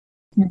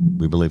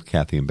 We believe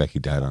Kathy and Becky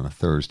died on a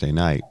Thursday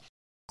night.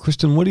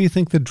 Kristin, what do you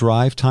think the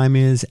drive time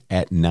is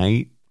at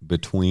night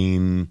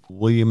between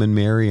William and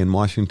Mary in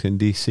Washington,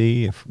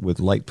 D.C. with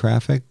light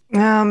traffic?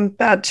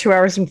 About 2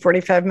 hours and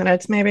 45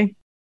 minutes, maybe.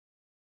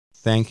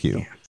 Thank you.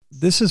 Yeah.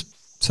 This is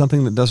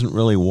something that doesn't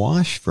really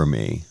wash for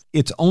me.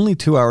 It's only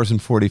 2 hours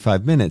and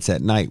 45 minutes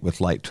at night with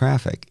light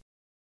traffic.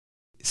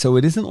 So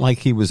it isn't like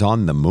he was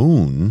on the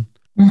moon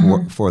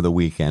for the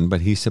weekend,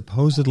 but he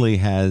supposedly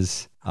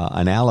has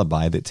an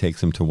alibi that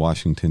takes him to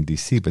Washington,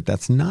 D.C., but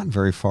that's not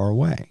very far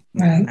away.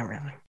 Right. Not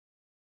really.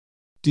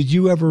 Did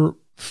you ever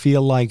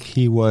feel like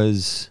he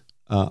was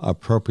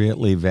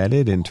appropriately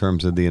vetted in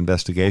terms of the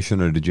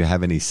investigation, or did you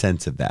have any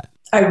sense of that?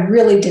 I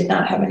really did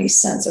not have any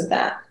sense of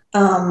that.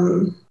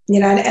 And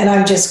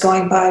I'm just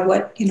going by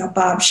what,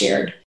 Bob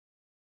shared.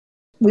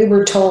 We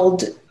were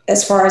told,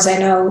 as far as I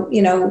know,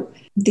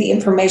 the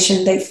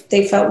information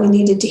they felt we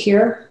needed to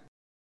hear.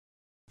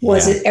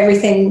 Was it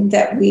everything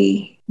that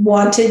we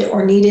wanted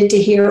or needed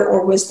to hear,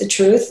 or was the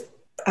truth?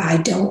 I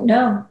don't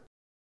know.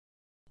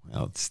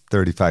 Well, it's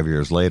 35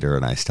 years later,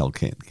 and I still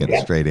can't get a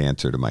straight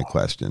answer to my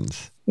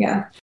questions.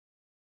 Yeah.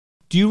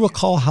 Do you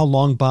recall how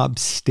long Bob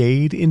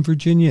stayed in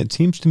Virginia? It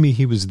seems to me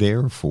he was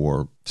there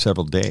for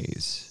several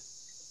days.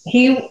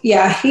 He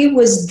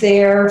was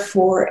there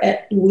for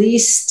at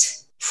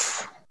least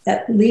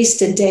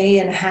a day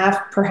and a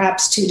half,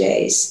 perhaps 2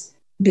 days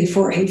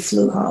before he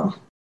flew home.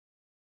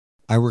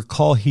 I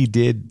recall he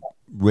did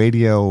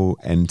radio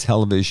and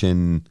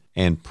television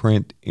and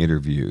print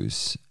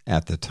interviews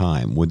at the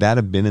time. Would that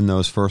have been in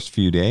those first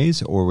few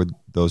days, or would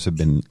those have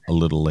been a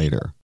little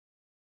later?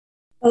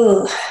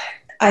 Oh,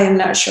 I am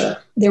not sure.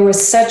 There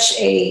was such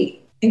a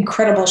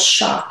incredible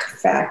shock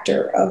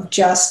factor of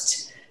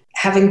just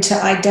having to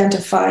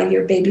identify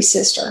your baby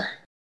sister,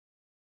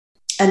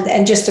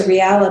 and just the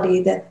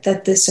reality that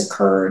this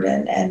occurred,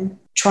 and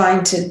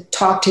trying to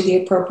talk to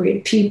the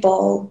appropriate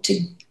people to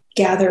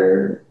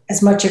gather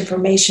as much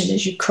information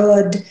as you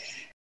could.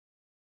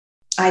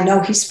 I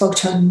know he spoke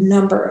to a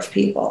number of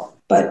people,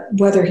 but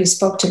whether he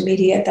spoke to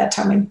media at that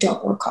time, I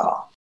don't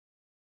recall.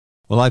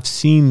 Well, I've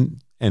seen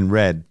and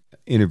read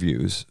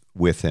interviews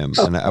with him,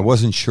 and I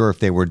wasn't sure if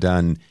they were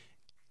done,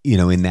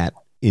 in that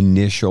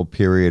initial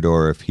period,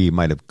 or if he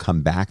might have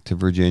come back to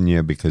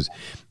Virginia, because,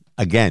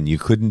 again, you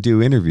couldn't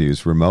do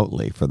interviews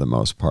remotely for the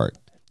most part.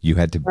 You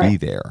had to be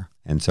there.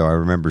 And so I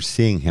remember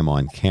seeing him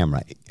on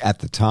camera at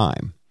the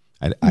time.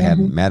 I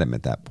hadn't met him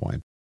at that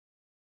point.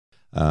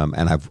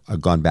 And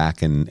I've gone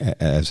back, and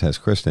as has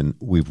Kristin,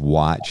 we've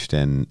watched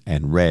and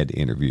read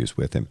interviews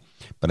with him.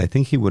 But I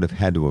think he would have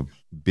had to have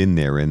been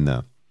there in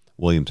the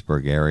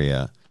Williamsburg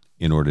area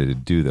in order to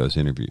do those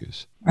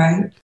interviews.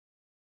 Right.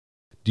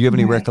 Do you have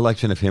any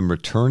recollection of him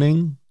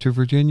returning to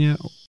Virginia?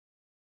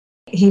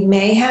 He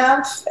may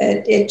have.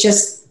 It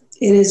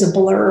is a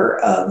blur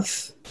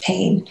of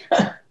pain.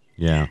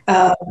 Yeah.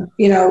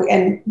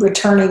 And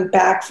returning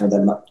back for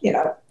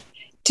the,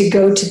 to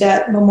go to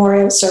that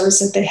memorial service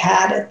that they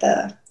had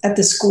at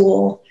the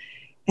school,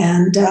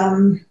 and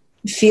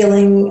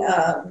feeling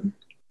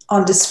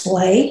on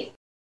display.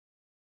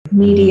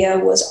 Media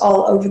was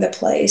all over the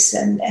place,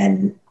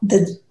 and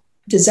the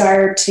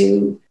desire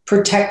to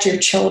protect your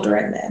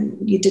children, and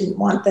you didn't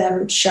want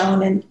them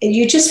shown, and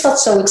you just felt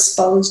so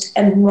exposed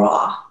and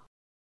raw.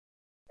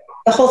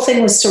 The whole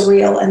thing was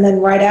surreal. And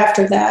then right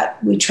after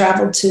that, we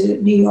traveled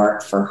to New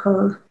York for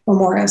her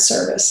memorial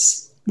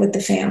service with the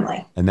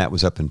family. And that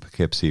was up in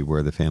Poughkeepsie,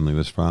 where the family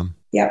was from?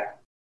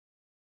 Yep.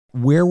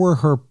 Where were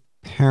her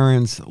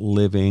parents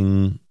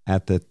living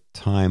at the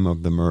time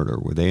of the murder?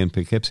 Were they in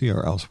Poughkeepsie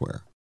or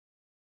elsewhere?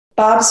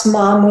 Bob's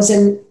mom was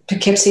in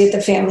Poughkeepsie at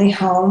the family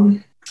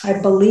home. I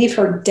believe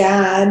her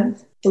dad,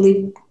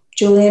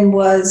 Julian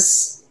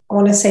was, I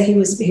want to say he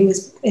was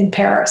in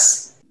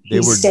Paris.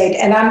 He stayed,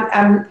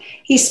 and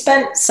he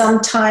spent some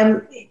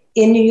time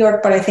in New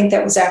York, but I think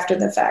that was after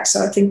the fact.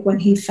 So I think when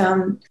he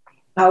found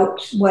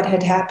out what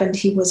had happened,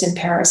 he was in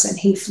Paris, and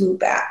he flew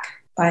back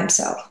by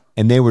himself.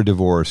 And they were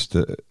divorced.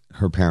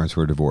 Her parents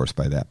were divorced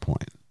by that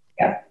point.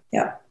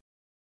 Yeah.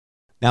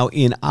 Now,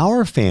 in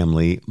our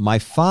family, my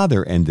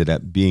father ended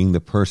up being the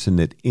person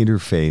that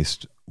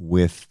interfaced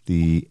with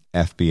the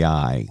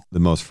FBI the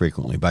most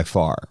frequently, by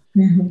far.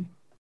 Mm-hmm.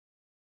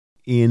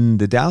 In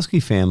the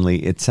Dowski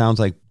family, it sounds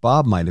like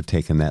Bob might have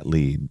taken that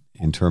lead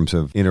in terms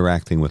of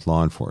interacting with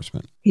law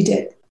enforcement. He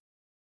did.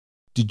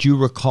 Did you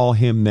recall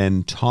him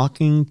then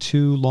talking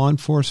to law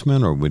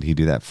enforcement, or would he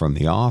do that from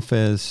the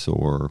office?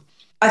 Or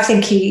I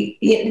think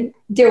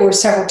there were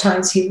several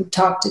times he would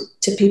talk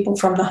to people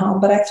from the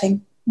home, but I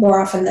think more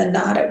often than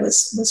not, it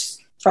was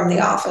from the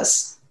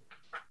office.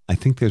 I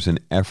think there's an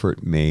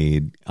effort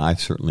made, I've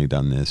certainly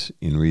done this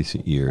in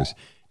recent years,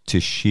 to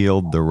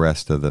shield the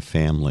rest of the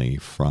family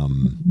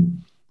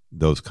from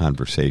those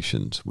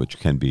conversations, which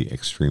can be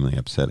extremely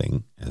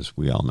upsetting, as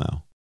we all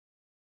know.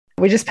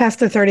 We just passed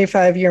the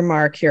 35-year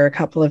mark here a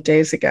couple of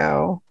days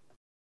ago.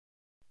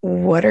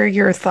 What are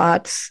your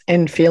thoughts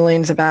and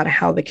feelings about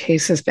how the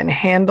case has been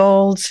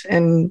handled,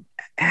 and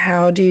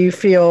how do you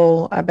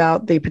feel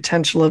about the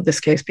potential of this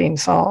case being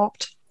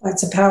solved?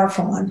 That's a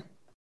powerful one.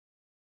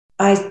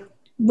 I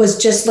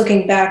was just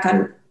looking back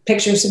on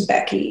pictures of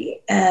Becky,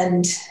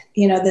 and,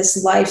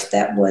 this life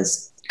that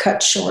was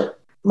cut short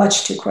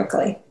much too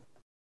quickly,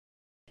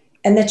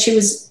 and that she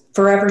was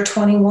forever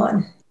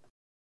 21.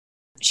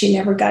 She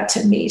never got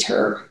to meet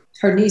her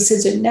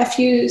nieces and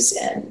nephews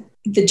and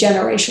the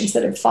generations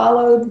that have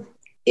followed.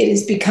 It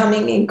is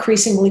becoming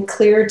increasingly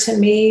clear to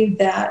me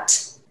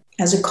that,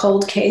 as a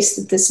cold case,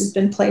 that this has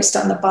been placed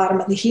on the bottom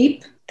of the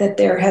heap, that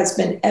there has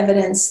been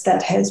evidence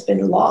that has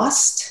been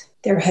lost.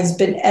 There has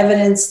been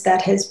evidence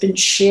that has been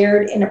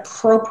shared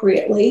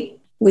inappropriately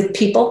with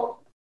people.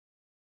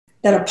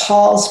 that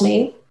appalls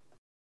me.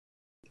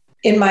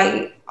 In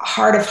my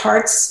heart of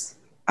hearts,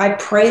 I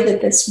pray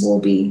that this will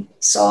be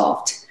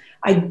solved.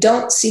 I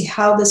don't see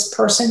how this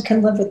person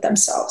can live with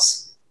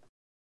themselves.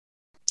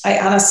 I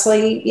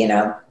honestly,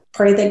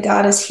 pray that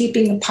God is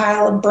heaping a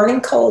pile of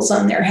burning coals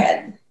on their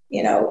head,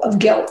 of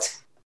guilt.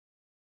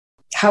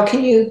 How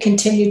can you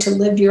continue to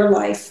live your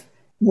life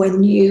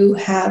when you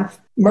have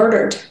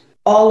murdered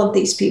all of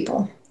these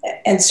people,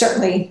 and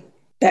certainly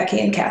Becky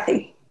and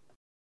Kathy?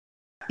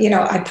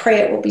 I pray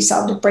it will be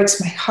solved. It breaks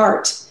my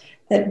heart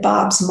that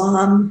Bob's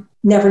mom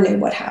never knew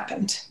what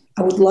happened.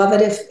 I would love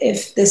it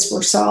if this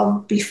were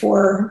solved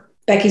before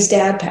Becky's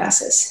dad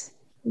passes.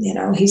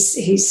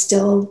 He's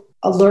still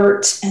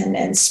alert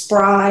and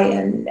spry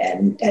and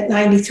at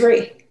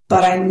 93.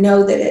 But I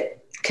know that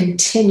it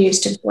continues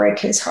to break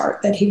his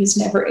heart that he was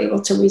never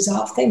able to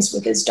resolve things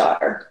with his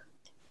daughter,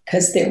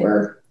 because there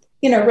were,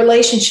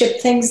 relationship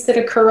things that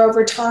occur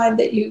over time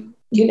that you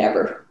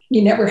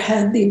never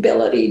had the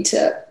ability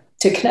to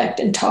connect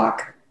and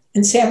talk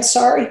and say, I'm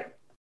sorry.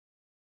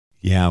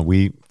 Yeah,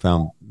 we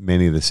found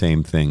many of the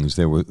same things.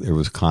 There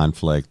was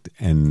conflict,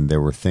 and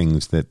there were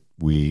things that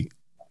we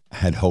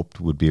had hoped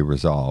would be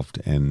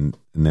resolved, and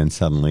then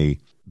suddenly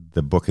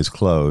the book is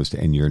closed,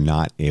 and you're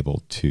not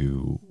able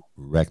to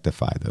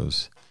rectify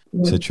those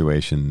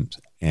situations,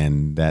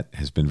 and that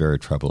has been very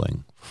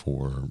troubling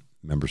for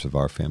members of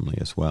our family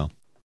as well.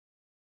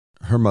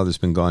 Her mother's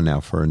been gone now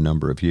for a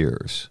number of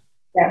years.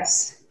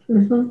 Yes.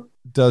 Mm-hmm.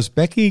 Does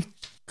Becky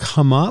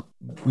come up?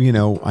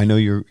 I know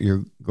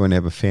you're going to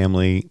have a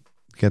family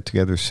get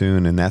together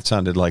soon, and that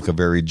sounded like a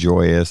very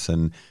joyous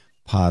and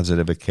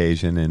positive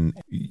occasion, and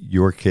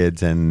your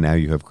kids, and now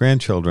you have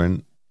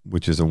grandchildren,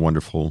 which is a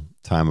wonderful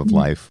time of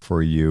life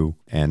for you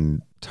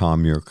and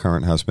Tom, your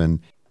current husband.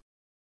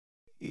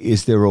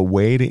 Is there a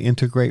way to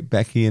integrate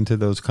Becky into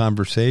those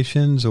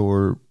conversations,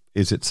 or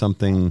is it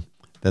something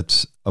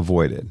that's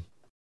avoided?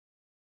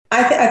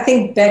 I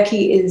think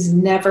Becky is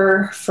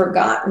never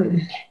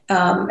forgotten,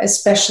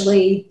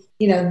 especially,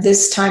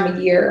 this time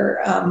of year.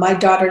 My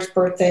daughter's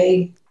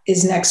birthday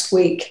is next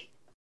week.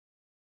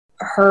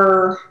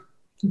 Her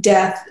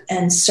death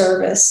and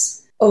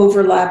service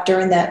overlap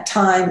during that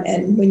time.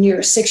 And when you're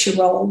a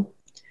 6-year-old,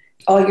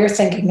 all you're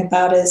thinking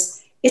about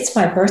is, it's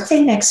my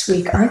birthday next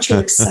week. Aren't you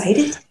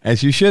excited?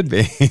 As you should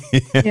be.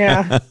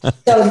 Yeah.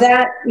 So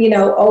that,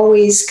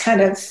 always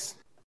kind of,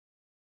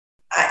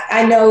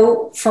 I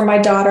know for my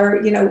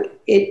daughter,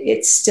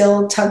 it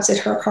still tugs at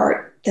her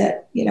heart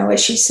that, as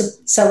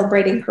she's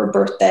celebrating her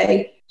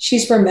birthday,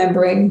 she's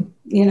remembering,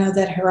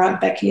 that her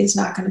Aunt Becky is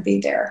not going to be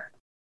there.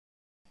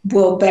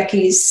 Will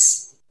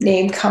Becky's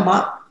name come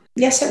up?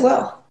 Yes, it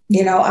will.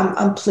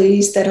 I'm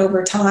pleased that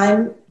over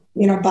time,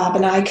 Bob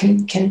and I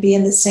can be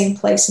in the same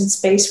place and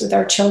space with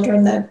our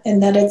children, that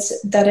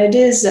it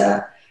is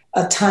a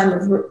time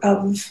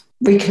of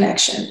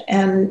reconnection.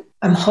 And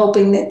I'm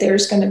hoping that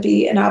there's going to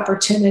be an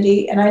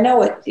opportunity, and I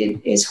know it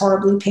is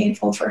horribly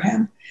painful for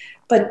him,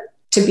 but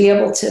to be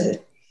able to,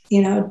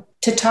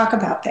 to talk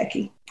about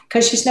Becky,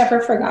 because she's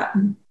never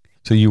forgotten.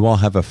 So you all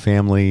have a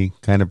family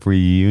kind of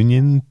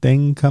reunion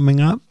thing coming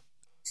up?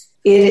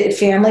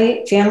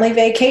 Family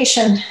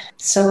vacation.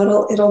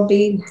 So it'll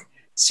be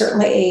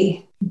certainly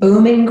a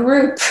booming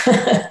group.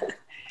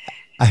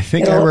 I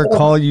think I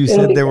recall you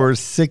said there were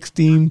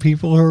 16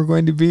 people who are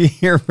going to be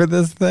here for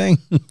this thing.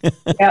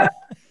 Yeah.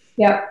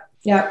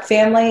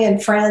 Family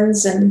and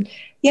friends, and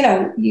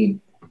you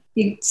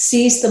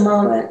seize the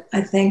moment,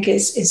 I think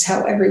is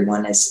how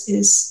everyone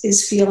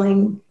is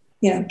feeling,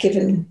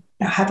 given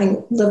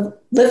having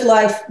lived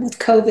life with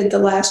COVID the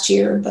last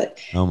year. But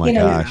oh my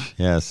gosh,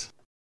 yes.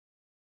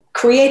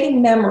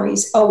 Creating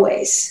memories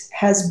always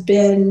has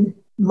been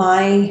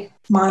my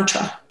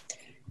mantra.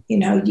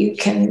 You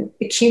can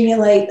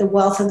accumulate the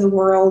wealth of the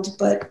world,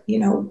 but,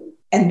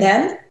 and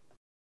then,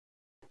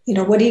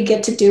 what do you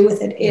get to do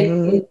with it?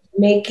 It's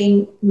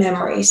making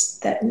memories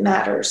that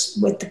matters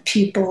with the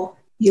people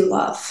you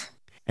love.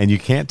 And you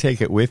can't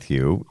take it with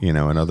you. In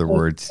other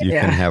words, you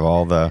can have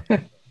all the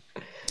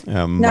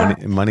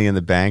money in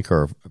the bank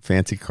or a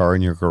fancy car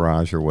in your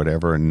garage or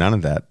whatever, and none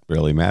of that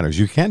really matters.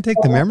 You can take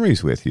the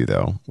memories with you,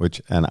 though,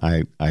 and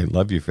I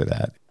love you for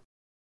that.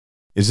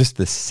 Is this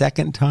the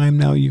second time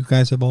now you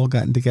guys have all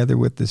gotten together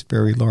with this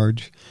very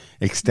large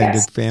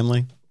extended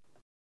family?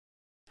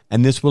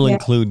 And this will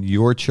include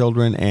your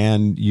children,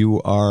 and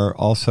you are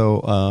also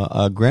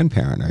a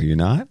grandparent, are you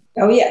not?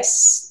 Oh,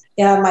 yes.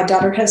 Yeah, my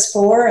daughter has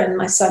 4 and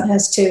my son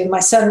has 2.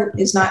 My son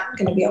is not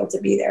going to be able to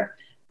be there.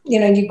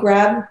 You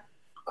grab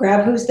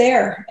who's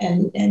there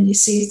and you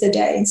seize the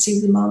day and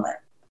seize the moment.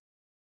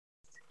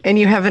 And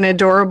you have an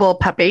adorable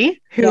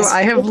puppy who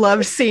I have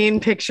loved seeing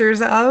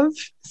pictures of.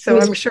 So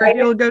I'm sure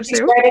he'll go too.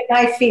 He's right at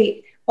my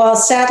feet. Well,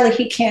 sadly,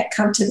 he can't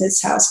come to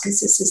this house because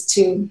this is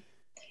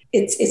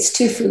it's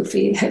too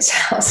foofy in his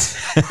house.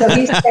 So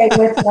he's staying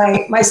with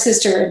my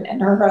sister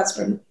and her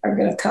husband are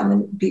going to come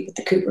and be with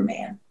the Cooper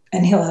man,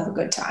 and he'll have a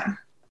good time.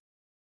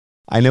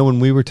 I know when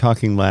we were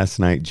talking last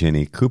night,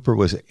 Ginny, Cooper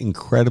was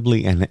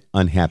incredibly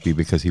unhappy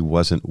because he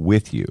wasn't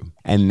with you.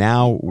 And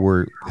now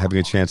we're having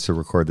a chance to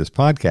record this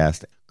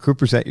podcast.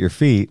 Cooper's at your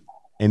feet,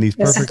 and he's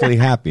perfectly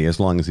happy as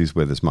long as he's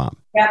with his mom.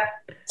 Yeah,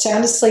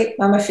 sound asleep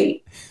on my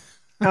feet.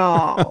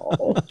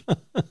 Oh,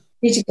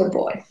 He's a good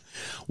boy.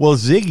 Well,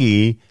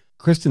 Ziggy,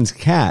 Kristin's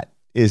cat,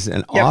 is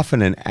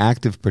often an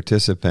active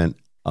participant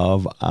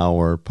of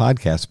our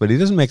podcast, but he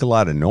doesn't make a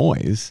lot of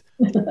noise.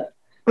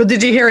 well,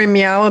 did you hear him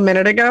meow a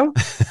minute ago?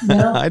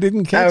 No. I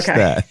didn't catch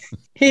that.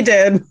 He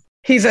did.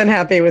 He's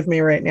unhappy with me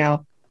right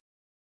now.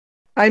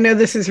 I know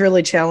this is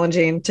really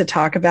challenging to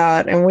talk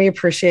about, and we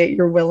appreciate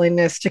your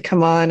willingness to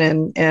come on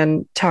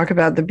and talk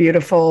about the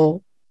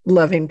beautiful,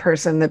 loving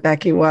person that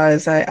Becky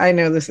was. I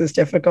know this is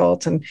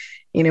difficult, and,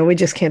 we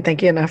just can't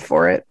thank you enough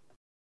for it.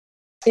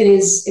 It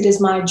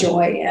is my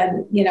joy.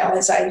 And,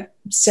 as I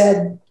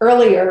said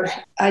earlier,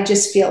 I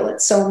just feel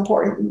it's so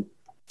important.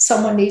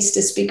 Someone needs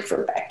to speak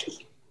for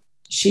Becky.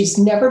 She's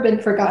never been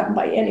forgotten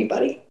by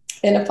anybody.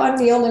 And if I'm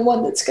the only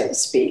one that's going to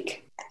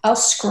speak, I'll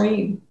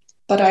scream,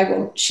 but I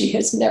won't. She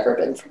has never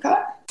been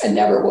forgotten and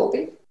never will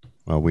be.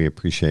 Well, we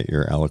appreciate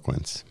your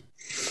eloquence.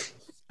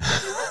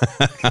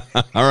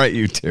 All right,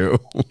 you two.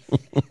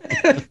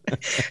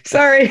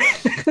 Sorry.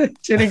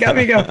 Ginny got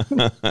me going.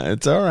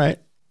 It's all right.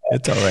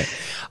 It's all right.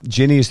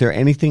 Ginny, is there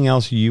anything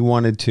else you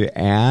wanted to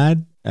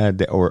add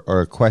or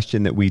a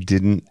question that we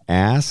didn't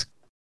ask?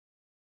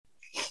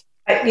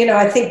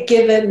 I think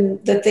given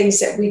the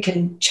things that we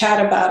can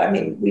chat about,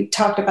 we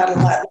talked about a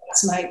lot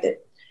last night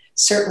that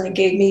certainly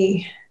gave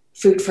me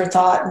food for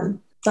thought and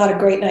not a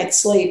great night's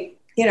sleep,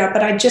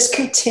 but I just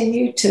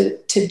continue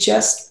to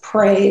just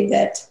pray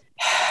that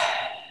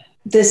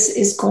this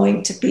is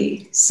going to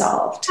be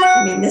solved.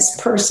 This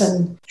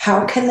person,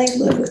 how can they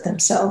live with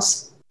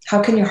themselves?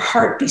 How can your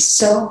heart be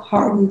so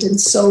hardened and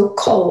so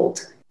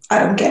cold? I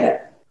don't get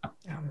it.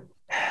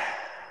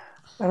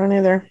 I don't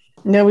either.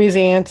 No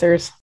easy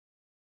answers.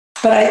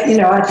 But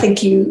I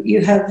think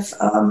you have,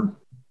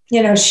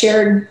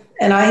 shared,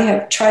 and I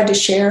have tried to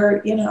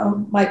share,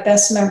 my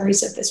best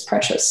memories of this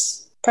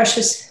precious,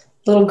 precious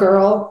little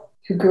girl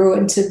who grew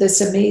into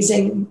this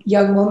amazing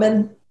young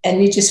woman.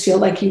 And you just feel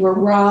like you were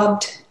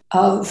robbed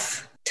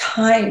of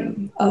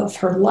time of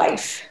her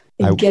life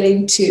and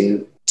getting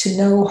to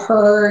know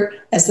her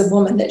as the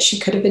woman that she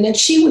could have been. And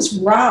she was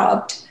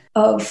robbed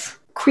of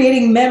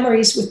creating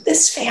memories with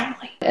this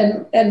family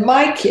and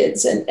my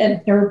kids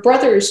and her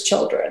brother's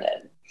children.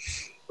 And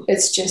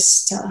it's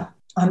just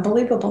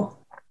unbelievable.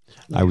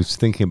 I was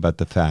thinking about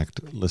the fact,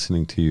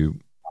 listening to you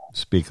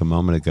speak a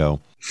moment ago,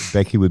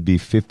 Becky would be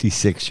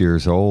 56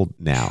 years old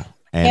now.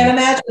 And can't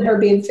imagine her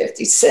being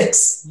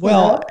 56.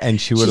 Well, and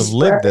she would have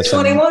lived this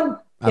 21.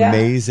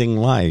 Amazing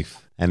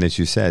life. And as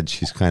you said,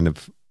 she's kind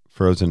of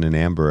frozen in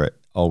amber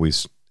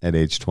always at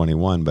age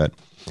 21. But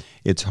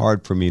it's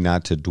hard for me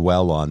not to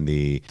dwell on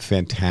the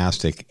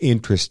fantastic,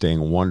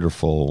 interesting,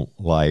 wonderful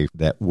life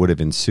that would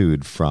have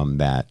ensued from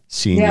that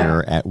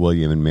senior at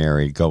William and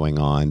Mary, going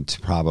on to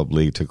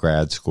probably to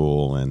grad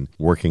school and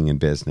working in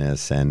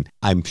business. And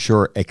I'm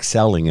sure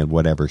excelling in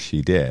whatever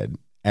she did,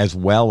 as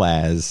well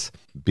as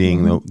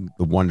being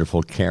the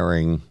wonderful,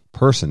 caring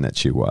person that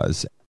she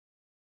was.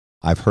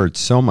 I've heard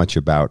so much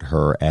about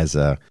her as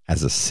a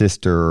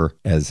sister,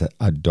 as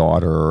a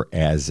daughter,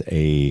 as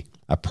a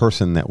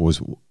person that was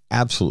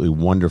absolutely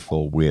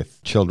wonderful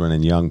with children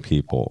and young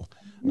people.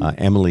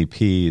 Emily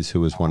Pease, who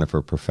was one of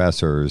her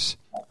professors.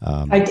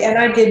 I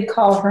did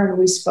call her and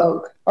we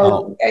spoke. I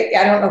don't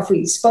know if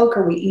we spoke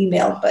or we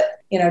emailed,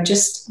 but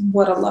just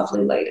what a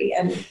lovely lady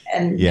and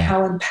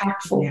how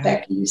impactful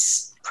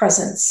Becky's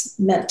presence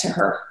meant to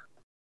her.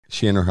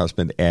 She and her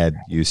husband, Ed,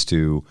 used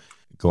to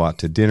go out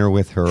to dinner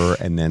with her,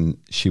 and then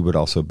she would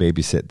also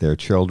babysit their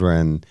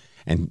children.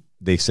 And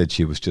they said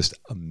she was just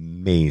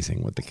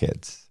amazing with the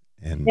kids.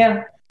 And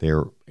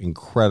they're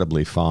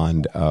incredibly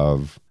fond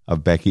of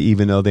Becky,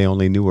 even though they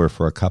only knew her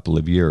for a couple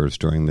of years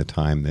during the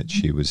time that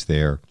she was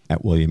there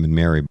at William and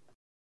Mary.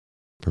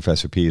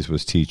 Professor Pease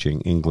was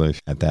teaching English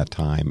at that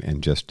time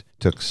and just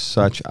took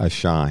such a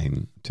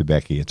shine to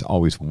Becky. It's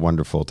always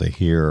wonderful to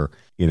hear,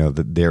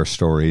 their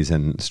stories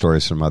and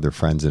stories from other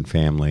friends and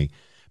family,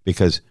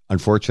 because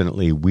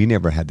unfortunately we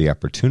never had the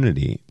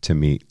opportunity to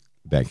meet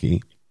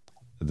Becky.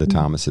 The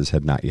Thomases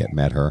had not yet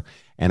met her.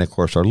 And of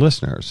course, our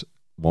listeners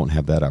won't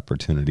have that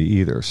opportunity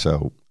either.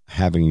 So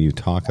having you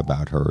talk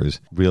about her is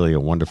really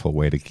a wonderful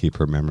way to keep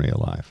her memory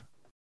alive.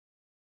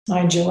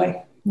 My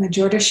joy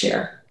to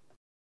share.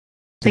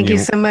 Thank you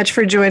so much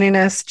for joining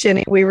us,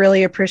 Ginny. We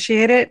really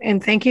appreciate it.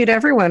 And thank you to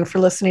everyone for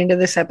listening to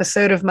this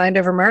episode of Mind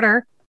Over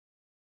Murder.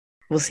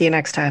 We'll see you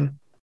next time.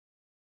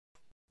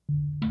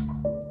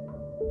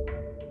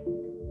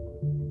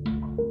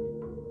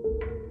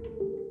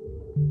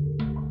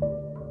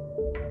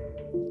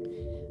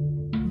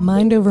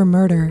 Mind Over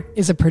Murder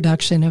is a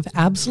production of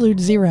Absolute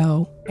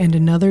Zero and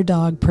Another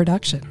Dog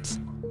Productions.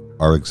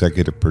 Our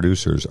executive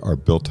producers are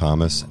Bill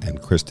Thomas and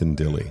Kristin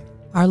Dilley.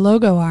 Our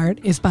logo art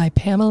is by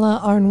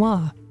Pamela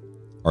Arnois.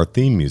 Our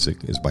theme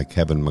music is by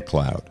Kevin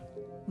MacLeod.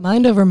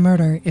 Mind Over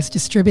Murder is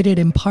distributed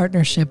in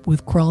partnership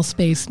with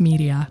Crawlspace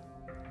Media.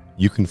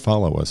 You can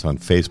follow us on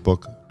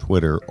Facebook,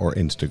 Twitter, or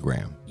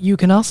Instagram. You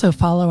can also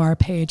follow our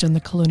page on the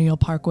Colonial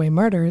Parkway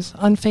Murders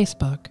on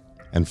Facebook.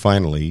 And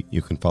finally,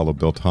 you can follow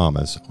Bill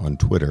Thomas on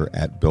Twitter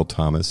at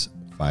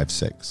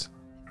BillThomas56.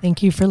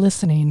 Thank you for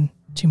listening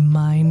to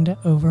Mind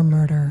Over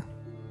Murder.